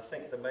it. And I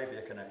think there may be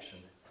a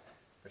connection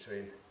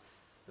between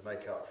the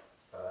makeup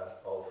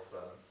of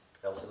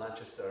Elsa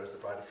Lanchester as the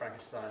Bride of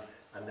Frankenstein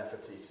and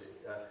Nefertiti.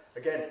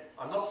 Again,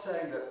 I'm not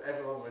saying that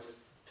everyone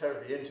was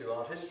terribly into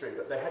art history,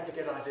 but they had to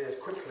get ideas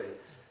quickly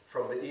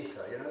from the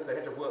ether. You know, they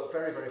had to work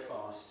very, very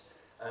fast,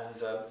 and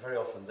very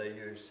often they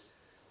used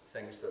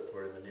things that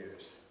were in the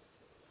news.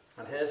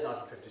 And here's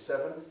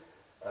 1957,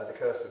 The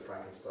Curse of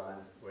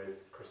Frankenstein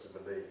with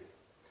Christopher Lee.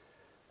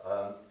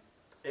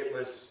 It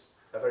was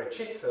a very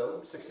cheap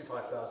film,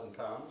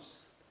 £65,000,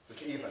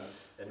 which even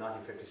in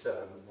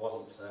 1957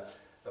 wasn't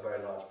a very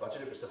large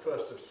budget. It was the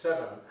first of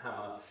 7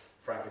 Hammer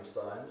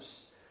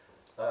Frankensteins.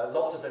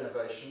 Lots of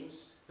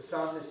innovations. The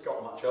scientist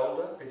got much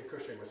older. Peter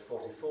Cushing was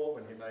 44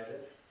 when he made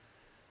it,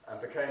 and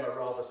became a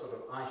rather sort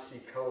of icy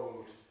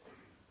cold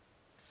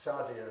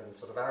Sardian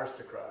sort of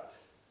aristocrat.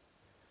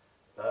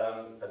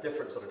 A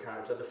different sort of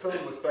character. The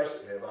film was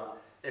basically about,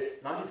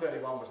 if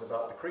 1931 was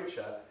about the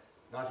creature,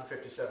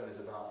 1957 is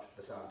about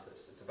the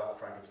scientist. It's about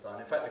Frankenstein.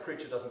 In fact, the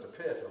creature doesn't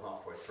appear till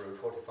halfway through,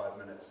 45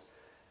 minutes,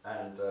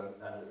 and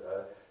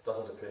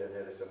doesn't appear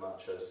nearly so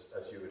much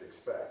as you would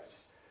expect.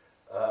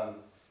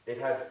 It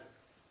had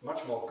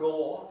much more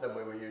gore than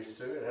we were used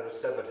to. It had a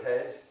severed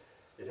head,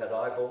 it had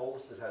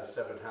eyeballs, it had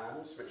severed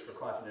hands, which were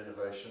quite an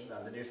innovation,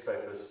 and the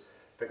newspapers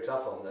picked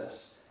up on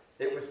this.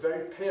 It was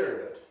very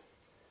period,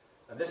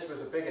 and this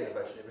was a big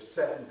innovation. It was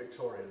set in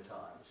Victorian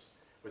times,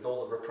 with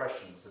all the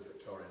repressions of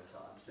Victorian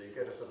times. So you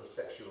get a sort of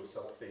sexual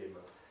sub-theme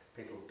of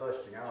people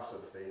bursting out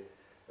of the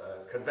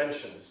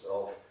conventions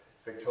of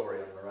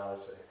Victorian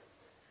morality.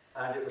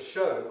 And it was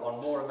shown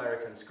on more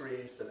American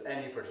screens than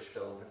any British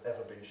film had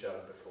ever been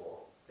shown before.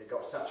 It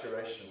got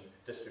saturation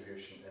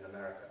distribution in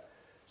America.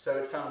 So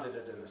it founded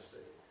a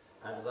dynasty.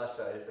 And as I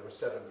say, there were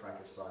 7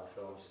 Frankenstein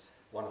films,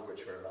 one of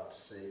which we're about to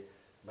see,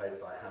 made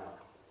by Hammer.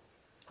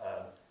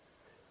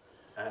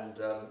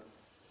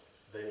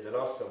 The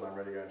last film I'm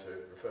really going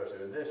to refer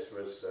to in this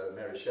was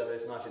Mary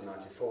Shelley's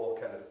 1994,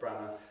 Kenneth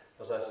Branagh.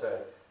 As I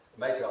say,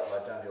 makeup by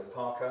Daniel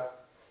Parker.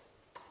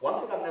 One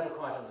thing I've never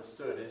quite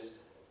understood is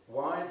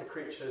why the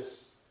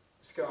creature's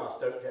scars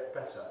don't get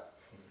better.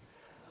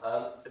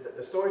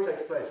 The story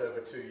takes place over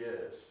 2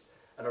 years,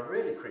 and a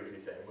really creepy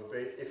thing would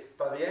be if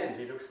by the end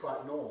he looks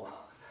quite normal,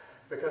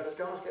 because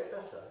scars get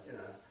better, you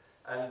know.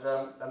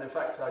 And in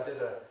fact, I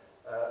did a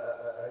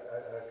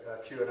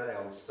Q&A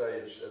on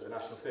stage at the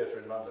National Theatre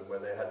in London where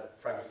they had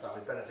Frankenstein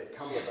with Benedict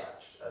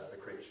Cumberbatch as the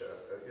creature,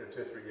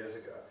 2 or 3 years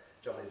ago,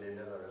 Johnny Lee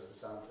Miller as the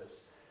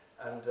scientist.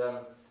 And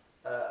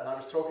I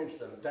was talking to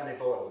them. Danny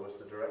Boyle was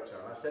the director,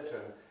 and I said to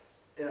him,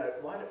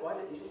 why did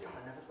he said, God,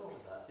 I never thought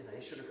of that.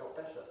 He should have got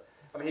better.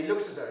 I mean, he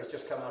looks as though he's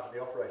just come out of the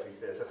operating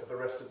theatre for the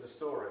rest of the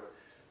story.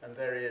 And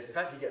there he is. In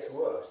fact, he gets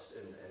worse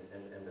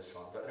in this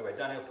one. But anyway,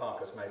 Daniel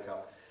Parker's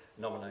makeup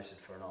nominated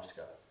for an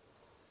Oscar.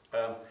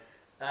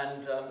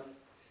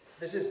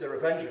 This is The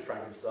Revenge of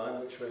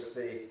Frankenstein, which was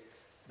the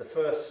the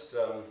first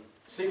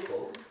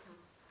sequel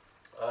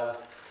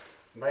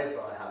made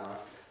by Hammer,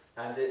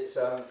 and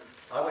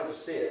I went to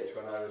see it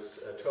when I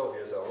was 12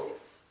 years old.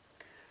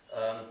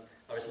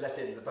 I was let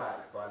in the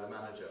back by the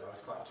manager. I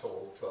was quite a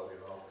tall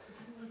 12-year-old,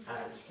 and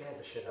it scared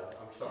the shit out of me.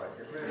 I'm sorry,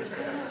 it really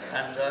scared me.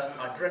 And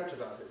I dreamt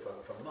about it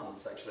for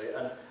months, actually,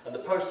 and the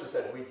poster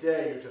said, "We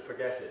dare you to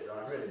forget it," and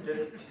I really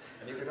didn't.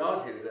 And you could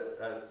argue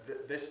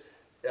that this,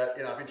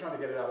 I've been trying to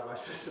get it out of my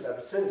system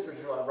ever since, which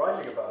is why I'm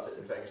writing about it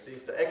in Vegas.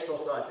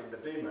 Exorcising the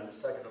demon has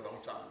taken a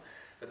long time.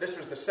 But this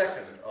was the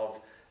second of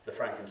the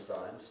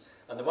Frankensteins,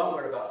 and the one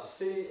we're about to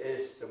see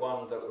is the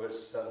one that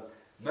was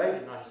made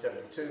in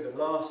 1972, the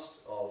last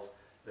of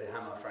the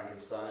Hammer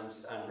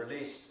Frankensteins, and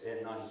released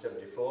in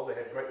 1974. They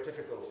had great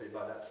difficulty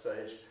by that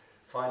stage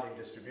finding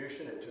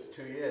distribution. It took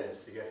 2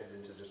 years to get it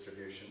into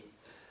distribution.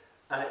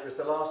 And it was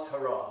the last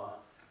hurrah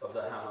of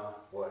the Hammer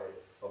way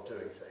of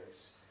doing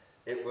things.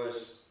 It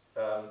was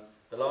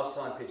the last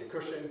time Peter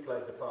Cushing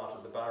played the part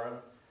of the Baron.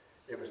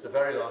 It was the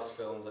very last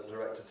film that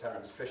director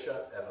Terence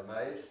Fisher ever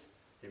made.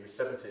 He was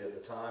 70 at the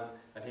time,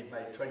 and he'd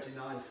made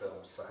 29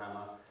 films for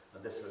Hammer,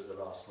 and this was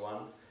the last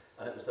one.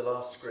 And it was the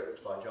last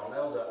script by John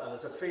Elder, and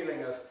there's a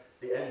feeling of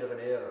the end of an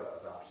era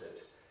about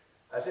it.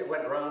 As it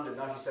went round in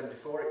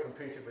 1974, it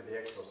competed with The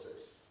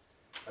Exorcist.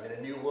 I mean,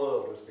 a new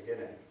world was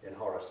beginning in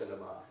horror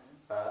cinema,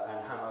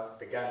 and Hammer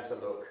began to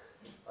look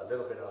a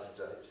little bit out of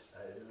date.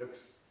 It looked,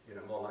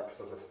 more like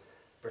sort of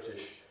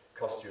British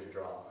costume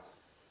drama.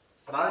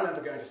 And I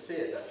remember going to see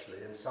it,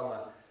 actually, in summer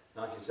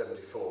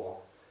 1974,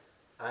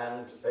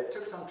 and it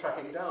took some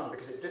tracking down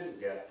because it didn't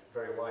get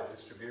very wide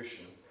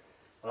distribution.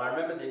 And I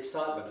remember the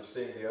excitement of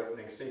seeing the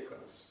opening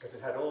sequence, because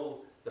it had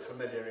all the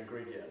familiar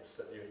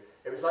ingredients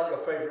it was like your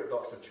favourite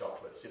box of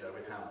chocolates,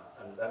 with Hammer.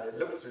 And it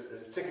looked, it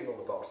was ticking all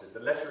the boxes. The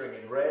lettering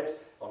in red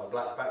on a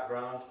black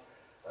background,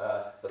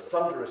 the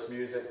thunderous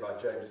music by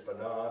James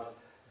Bernard,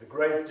 the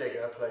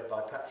gravedigger played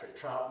by Patrick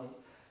Troughton,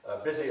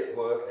 busy at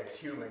work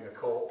exhuming a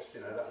corpse,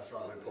 that was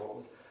rather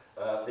important.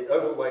 The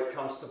overweight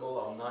constable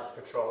on night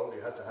patrol,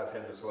 you had to have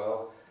him as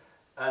well.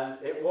 And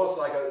it was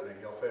like opening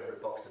your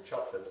favourite box of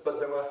chocolates, but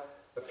there were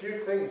a few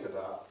things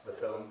about the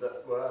film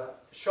that were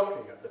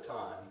shocking at the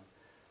time.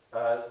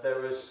 There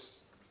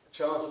was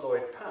Charles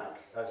Lloyd Pack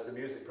as the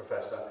music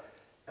professor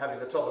having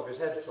the top of his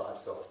head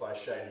sliced off by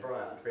Shane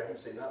Bryant. We hadn't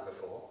seen that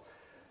before,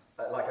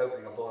 like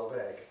opening a boiled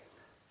egg.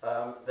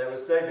 There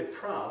was David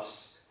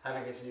Prowse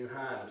having his new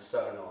hand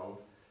sewn on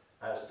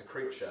as the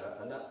creature,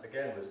 and that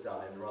again was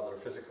done in rather a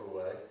physical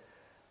way.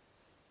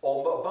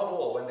 Or above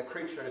all, when the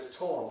creature is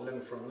torn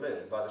limb from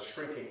limb by the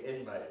shrieking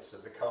inmates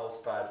of the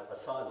Carlsbad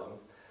Asylum,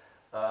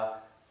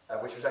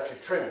 which was actually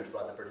trimmed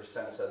by the British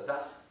censor,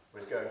 that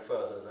was going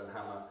further than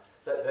Hammer.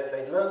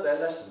 They learned their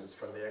lessons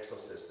from The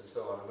Exorcist and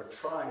so on, and were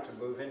trying to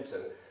move into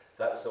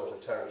that sort of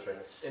territory.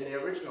 In the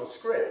original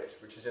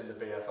script, which is in the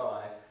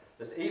BFI,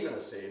 there's even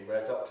a scene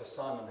where Dr.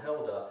 Simon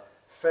Helder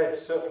fed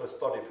surplus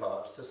body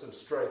parts to some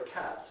stray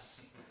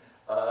cats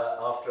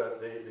after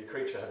the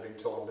creature had been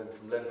torn limb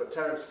from limb. But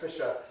Terence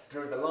Fisher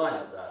drew the line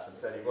at that and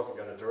said he wasn't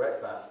going to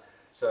direct that,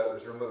 so it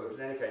was removed.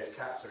 In any case,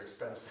 cats are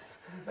expensive,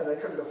 and they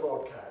couldn't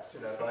afford cats,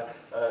 it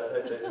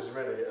was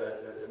really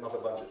not a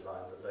budget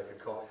line that they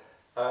could call.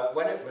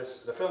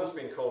 The film's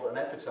been called an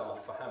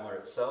epitaph for Hammer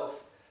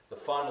itself, the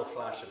final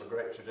flash of a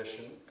great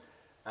tradition,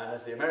 and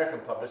as the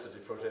American publicity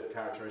put it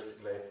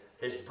characteristically,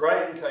 his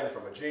brain came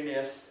from a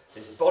genius,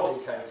 his body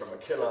came from a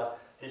killer,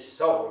 his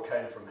soul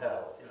came from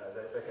hell.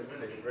 They can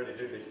really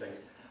do these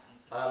things.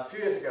 A few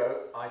years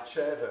ago, I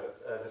chaired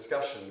a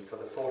discussion for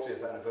the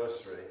 40th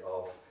anniversary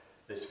of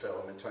this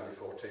film in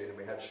 2014, and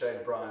we had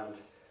Shane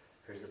Bryant,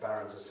 who's the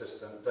Baron's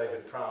assistant,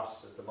 David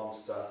Prowse as the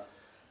monster,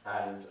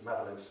 and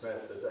Madeline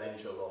Smith as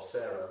Angel or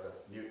Sarah,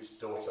 the Newt's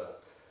daughter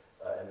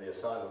in the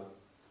asylum,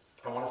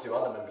 and one or two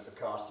other members of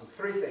cast, and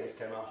three things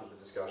came out of the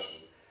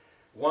discussion.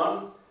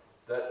 One,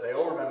 that they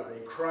all remember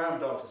being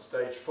crammed onto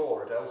stage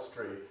 4 at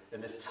Elstree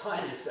in this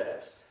tiny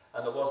set,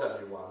 and there was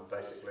only one,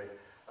 basically,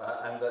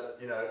 and that,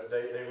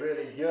 they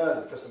really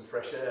yearned for some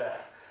fresh air.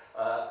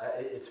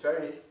 It's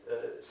very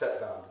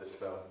set-bound, this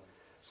film.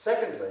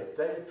 Secondly,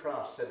 David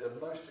Prowse said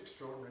the most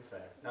extraordinary thing.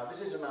 Now,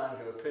 this is a man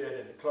who appeared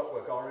in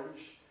Clockwork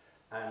Orange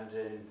and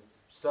in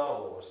Star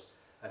Wars,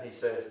 and he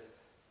said,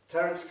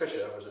 Terence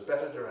Fisher was a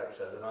better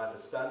director than either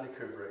Stanley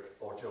Kubrick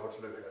or George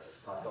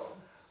Lucas. I thought,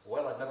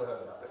 well, I'd never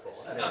heard that before.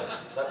 Anyway,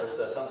 that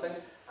was something.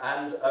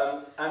 And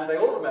they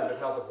all remembered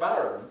how the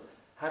Baron,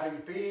 having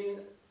been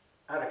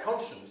had a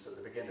conscience at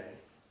the beginning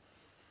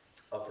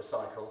of the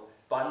cycle,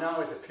 by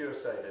now is a pure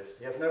sadist.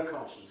 He has no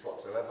conscience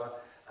whatsoever,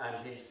 and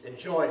he's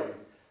enjoying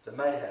the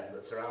mayhem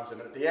that surrounds him.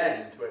 And at the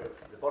end, where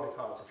the body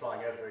parts are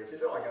flying everywhere, he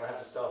says, I'm going to have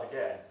to start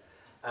again.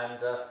 And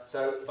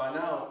so by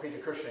now, Peter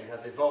Cushing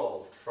has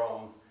evolved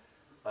from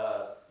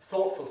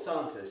thoughtful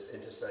scientist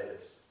into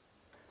sadist.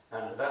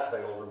 And that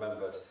they all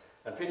remembered.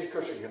 And Peter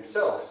Cushing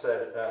himself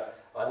said,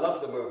 I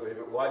love the movie,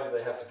 but why do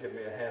they have to give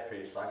me a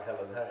hairpiece like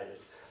Helen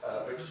Hayes?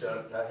 Which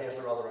he has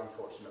a rather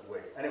unfortunate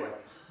wig. Anyway,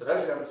 for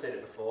those who haven't seen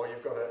it before,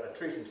 you've got a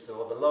treat in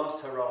store, the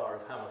last hurrah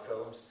of Hammer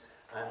films,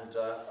 and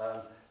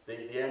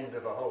the end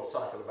of a whole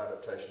cycle of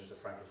adaptations of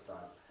Frankenstein.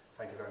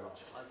 Thank you very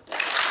much. And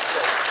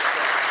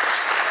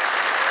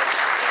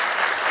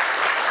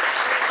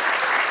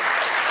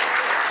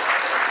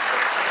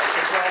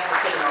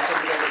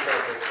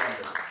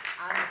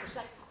the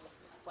second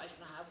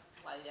question I have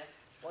while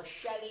was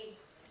Shelley,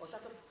 was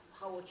that the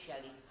poet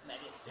Shelley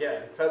married?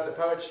 Yeah, the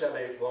poet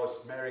Shelley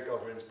was Mary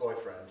Godwin's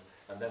boyfriend,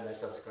 and then they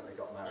subsequently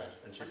got married,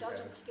 and she became.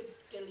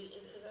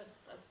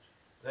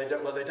 They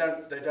don't. Well, they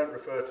don't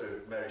refer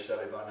to Mary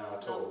Shelley by now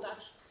at all. No,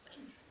 that's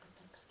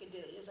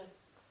Piccadilly, is it?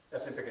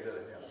 That's in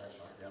Piccadilly. Yeah, that's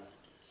right. Yeah.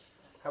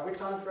 Have we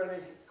time for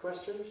any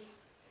questions?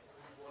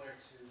 One or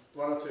two.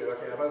 One or two.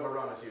 Okay, I've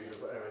overrun as usual,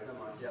 but anyway, never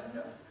mind. Yeah,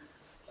 yeah.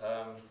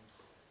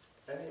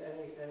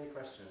 Any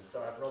questions?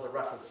 So I've rather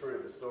rattled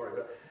through the story,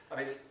 but I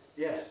mean,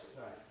 yes.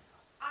 Right.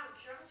 Out of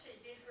curiosity,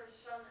 did her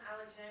son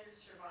Alexander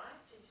survive?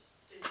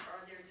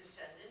 Are there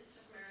descendants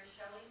of Mary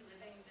Shelley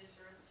living this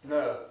earth?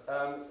 No,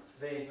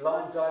 the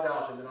line died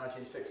out in the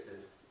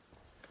 1960s.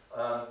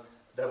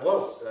 There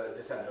was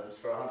descendants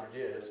for 100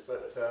 years,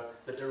 but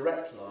the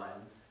direct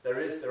line, there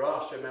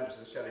are members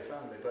of the Shelley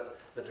family, but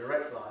the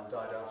direct line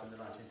died out in the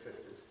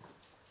 1950s.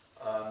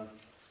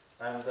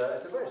 And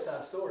it's a very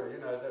sad story, you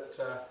know,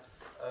 that,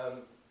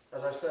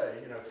 as I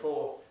say, you know,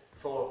 four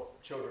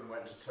children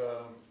went to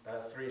term,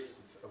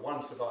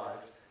 one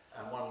survived,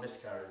 and one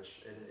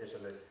miscarriage in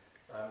Italy.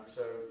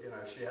 So, you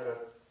know,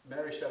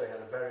 Mary Shelley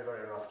had a very,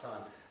 very rough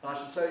time. And I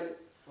should say,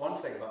 one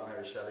thing about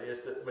Mary Shelley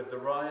is that with the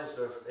rise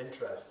of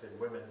interest in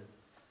women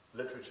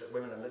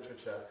and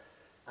literature,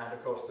 and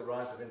of course the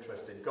rise of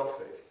interest in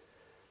Gothic,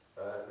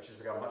 which has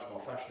become much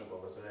more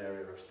fashionable as an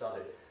area of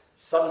study,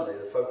 suddenly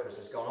the focus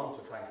has gone on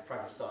to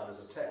Frankenstein as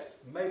a text,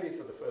 maybe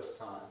for the first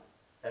time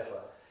ever.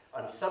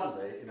 And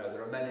suddenly, you know,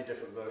 there are many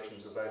different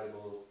versions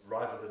available,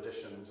 rival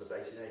editions of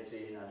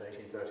 1818 and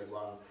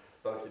 1831,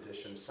 both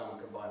editions, some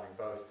combining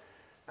both.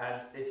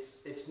 And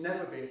it's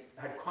never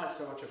had quite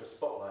so much of a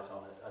spotlight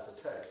on it as a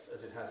text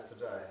as it has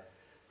today,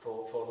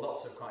 for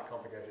lots of quite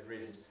complicated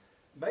reasons.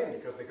 Mainly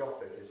because the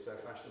Gothic is so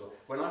fashionable.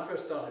 When I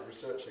first started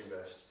researching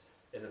this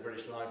in the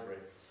British Library,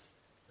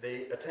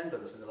 the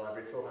attendants in the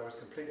library thought I was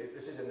completely,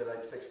 this is in the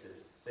late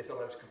 60s, they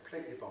thought I was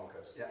completely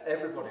bonkers. Yeah,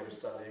 everybody was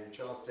studying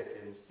Charles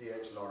Dickens,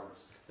 D.H.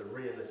 Lawrence, the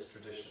realist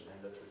tradition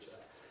in literature.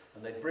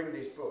 And they'd bring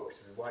these books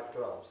with white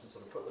gloves and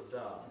sort of put them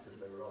down as if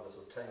they were rather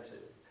sort of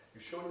tainted.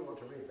 You sure you want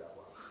to read that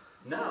one?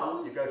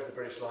 Now, you go to the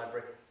British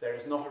Library, there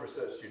is not a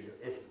research student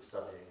who isn't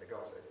studying the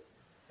Gothic.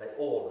 They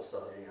all are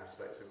studying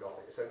aspects of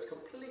Gothic. So it's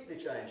completely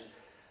changed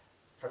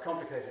for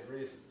complicated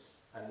reasons.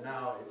 And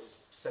now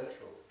it's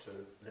central to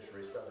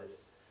literary studies.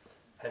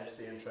 Hence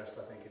the interest,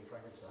 I think, in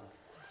Frankenstein.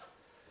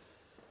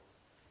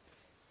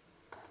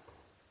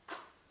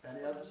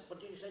 Any others?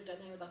 What did you say the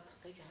name of that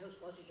picture house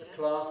was The again?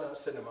 Plaza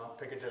Cinema,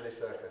 Piccadilly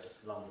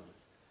Circus, London.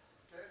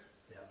 Dave?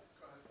 Yeah.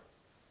 Go ahead.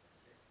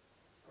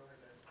 Go ahead,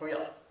 Dave. Oh,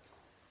 yeah.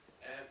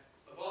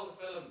 Of all the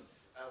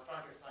films of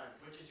Frankenstein,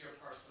 which is your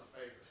personal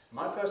favourite?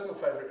 My personal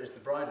favourite is The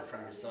Bride of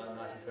Frankenstein,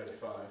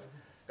 1935,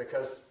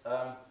 because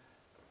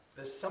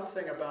there's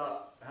something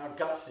about how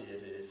gutsy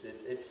it is.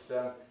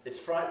 It's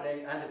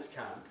frightening and it's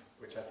camp,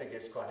 which I think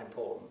is quite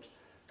important,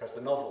 because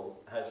the novel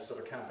has sort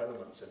of camp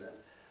elements in it.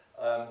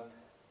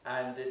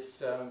 And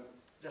it's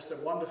just a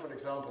wonderful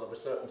example of a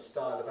certain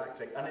style of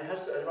acting. And it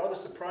has a rather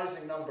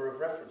surprising number of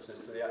references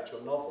to the actual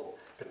novel,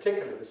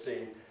 particularly the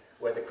scene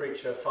where the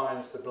creature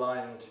finds the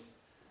blind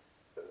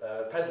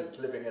peasant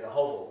living in a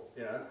hovel,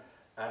 you know,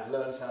 and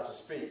learns how to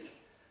speak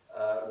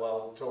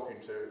while talking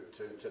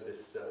to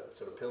this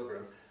sort of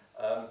pilgrim.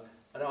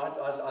 And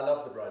I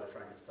love The Bride of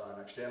Frankenstein,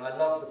 actually, and I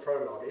love the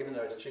prologue, even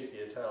though it's cheeky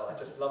as hell. I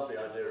just love the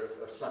idea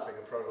of slapping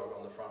a prologue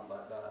on the front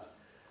like that.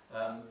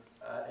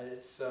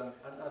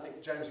 I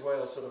think James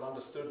Whale sort of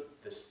understood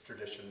this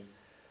tradition.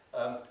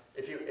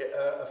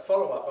 A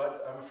follow-up,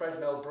 I'm afraid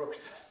Mel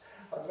Brooks,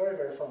 I'm very,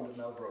 very fond of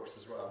Mel Brooks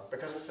as well,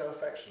 because it's so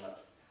affectionate,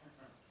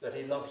 that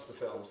he loves the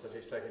films that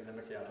he's taking the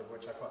mickey out of,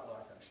 which I quite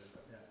like, actually.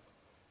 But, yeah.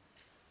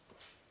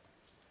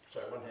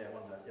 Sorry, one here,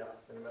 one there. Yeah.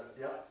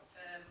 Yeah.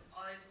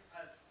 I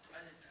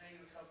know you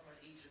were talking about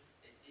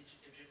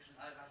Egyptian.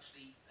 I've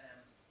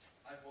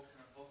worked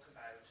on a book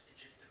about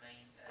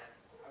Egyptomania.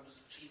 I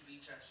was chief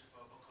researcher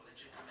for a book called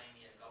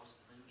Egyptomania Goes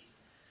to the Movies.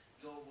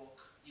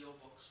 Your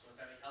books were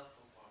very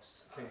helpful for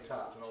us. King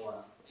Tut and all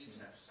that.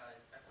 So I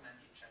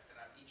recommend you check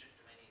that out.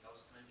 Egyptomania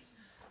Goes to the Movies.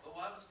 But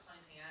what I was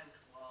pointing out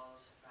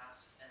was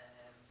that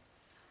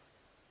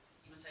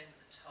you were saying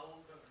the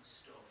toga and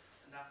stuff,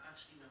 and that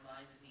actually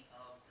reminded me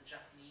of the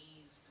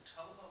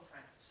Toho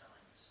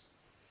Frankensteins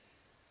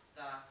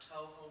that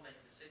Toho made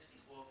in the 60s,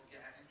 War of the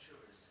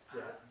Adventurers,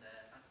 Yeah. and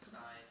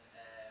Frankenstein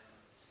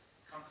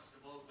Conquers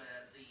the World,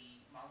 where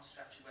the monster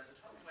actually wears a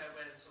toga,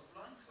 wears a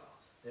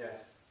loincloth.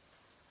 Yeah.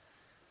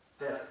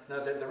 Yes. Now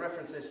the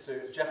reference is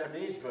to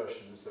Japanese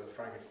versions of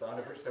Frankenstein,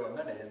 of which there were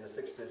many in the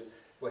 60s,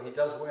 where he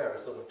does wear a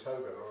sort of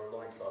toga or a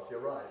loincloth.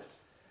 You're right.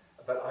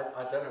 But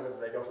I don't know whether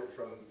they got it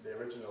from the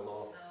original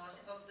or... No, I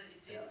thought they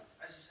did, Yeah.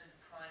 as you said,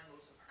 primal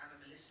sort of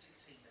animalistic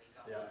thing they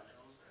got Yeah. in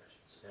those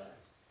versions. Yeah.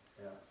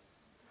 Yeah.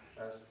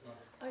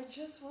 I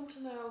just want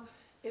to know,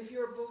 if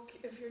your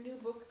new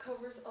book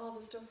covers all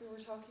the stuff we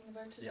were talking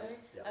about today,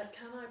 Yeah.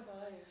 can I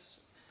buy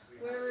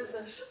it? Where is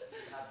it?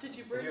 Did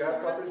you bring Do you have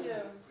some copies? with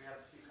you? We have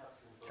a few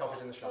copies in the book.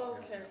 Copies in the shop.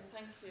 yeah. Okay,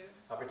 thank you.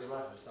 I'll be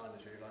delighted to sign it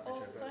if you'd like me Oh,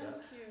 to. But, thank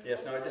you.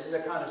 yes, no, this is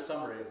a kind of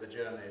summary of the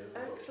journey of the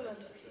book. Excellent,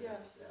 actually.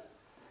 yes.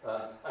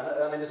 Yeah. And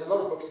I mean, there's a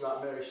lot of books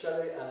about Mary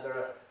Shelley, and there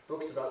are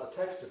books about the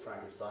text of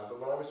Frankenstein, but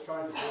what I was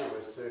trying to do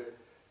was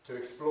to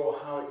explore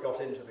how it got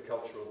into the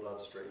cultural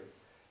bloodstream,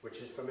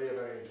 which is for me a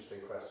very interesting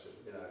question,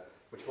 you know,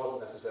 which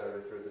wasn't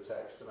necessarily through the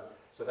text.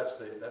 So that's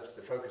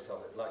the focus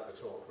of it, like the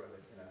talk,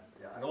 really. You know,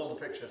 yeah. And all the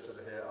pictures that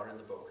are here are in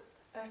the book.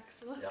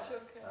 Excellent, Yeah.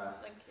 okay,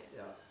 thank you.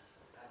 Yeah.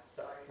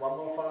 Sorry. One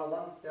more final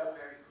one. Yeah.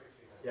 Very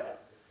quickly. Yeah.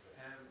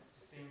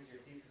 It seems your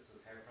thesis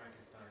was how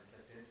Frankenstein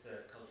slipped into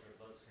the cultural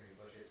bloodstream,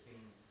 but it's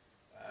been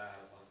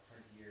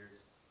 20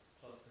 years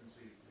plus since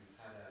we've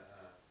had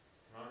a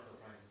canonical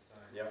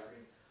Frankenstein Yeah.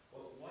 screen.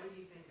 Well, why do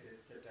you think it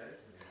has slipped out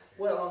of the mainstream?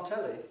 Well, on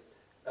telly,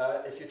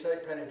 if you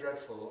take Penny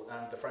Dreadful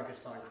and the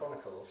Frankenstein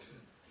Chronicles,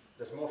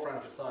 there's more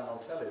Frankenstein on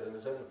telly than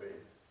there's ever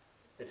been.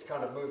 It's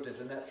kind of moved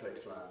into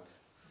Netflix land.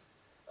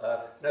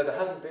 No, there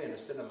hasn't been a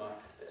cinema.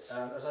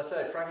 As I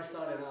say,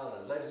 Frankenstein in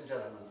Ireland, ladies and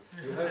gentlemen,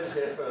 you heard it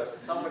here first.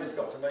 Somebody's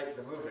got to make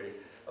the movie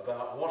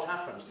about what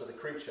happens to the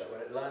creature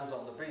when it lands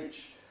on the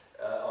beach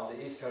on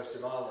the east coast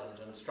of Ireland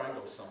and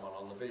strangles someone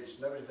on the beach.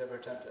 Nobody's ever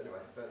attempted anyway,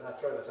 but I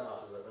throw that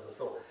out as a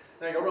thought.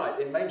 Now you're right,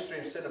 in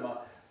mainstream cinema,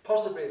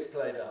 possibly it's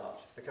played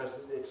out because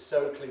it's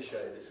so cliched,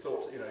 it's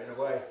thought, you know, in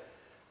a way.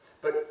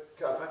 But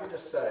if I could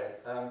just say,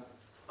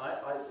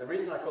 the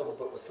reason I call the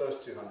book The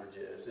First 200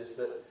 Years is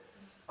that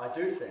I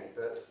do think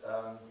that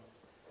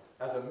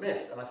as a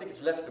myth, and I think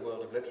it's left the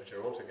world of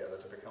literature altogether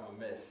to become a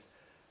myth,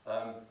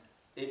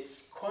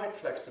 it's quite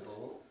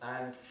flexible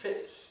and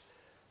fits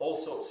all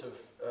sorts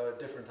of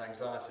different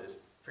anxieties.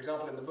 For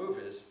example, in the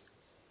movies,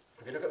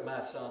 if you look at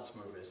mad science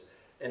movies,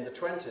 in the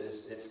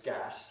 20s it's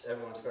gas.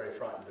 Everyone's very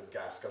frightened of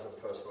gas because of the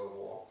First World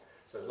War.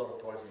 So there's a lot of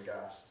poison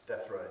gas,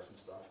 death rays and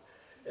stuff.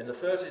 In the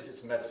 30s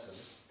it's medicine.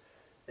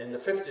 In the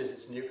 50s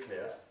it's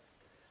nuclear.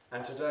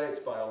 And today it's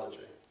biology.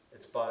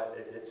 It's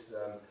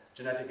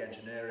genetic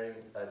engineering,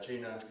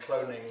 genome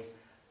cloning,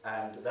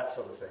 and that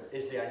sort of thing,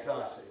 is the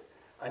anxiety.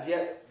 And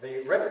yet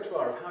the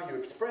repertoire of how you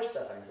express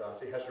that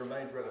anxiety has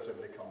remained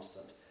relatively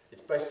constant.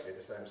 It's basically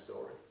the same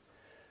story.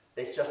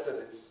 It's just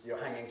that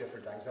you're hanging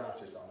different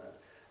anxieties on it.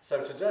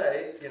 So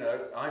today, you know,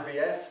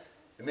 IVF,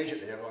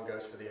 immediately everyone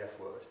goes for the F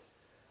word.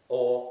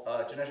 Or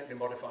genetically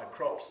modified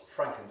crops,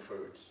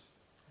 frankenfoods.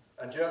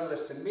 And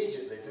journalists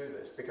immediately do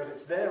this because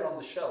it's there on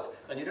the shelf.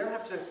 And you don't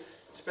have to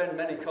spend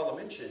many column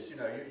inches. You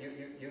know,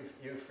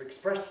 you've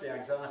expressed the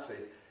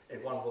anxiety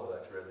in one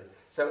word, really.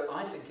 So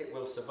I think it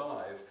will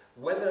survive.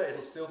 Whether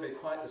it'll still be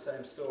quite the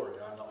same story,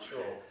 I'm not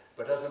sure.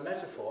 But as a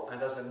metaphor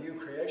and as a new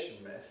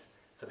creation myth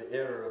for the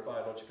era of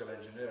biological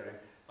engineering,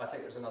 I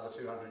think there's another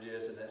 200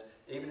 years in it.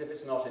 Even if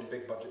it's not in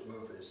big budget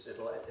movies,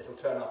 it'll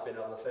turn up in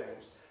other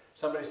things.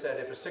 Somebody said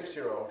if a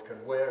 6-year-old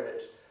can wear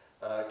it,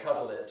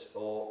 cuddle it,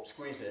 or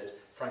squeeze it,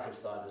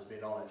 Frankenstein has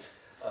been on it.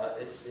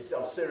 It's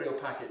on cereal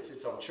packets,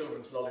 it's on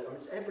children's lollipops. I mean,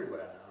 it's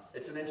everywhere now.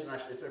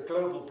 It's a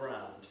global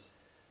brand,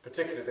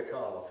 particularly the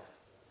Karloff.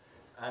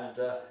 And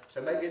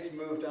so maybe it's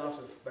moved out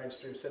of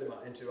mainstream cinema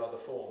into other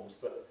forms,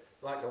 but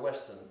like the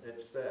Western,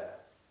 it's there.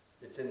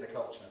 It's in the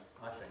culture,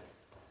 I think.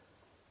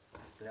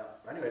 Yeah.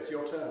 Anyway, it's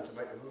your turn to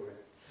make the movie.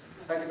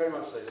 Thank you very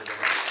much, ladies and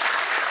gentlemen.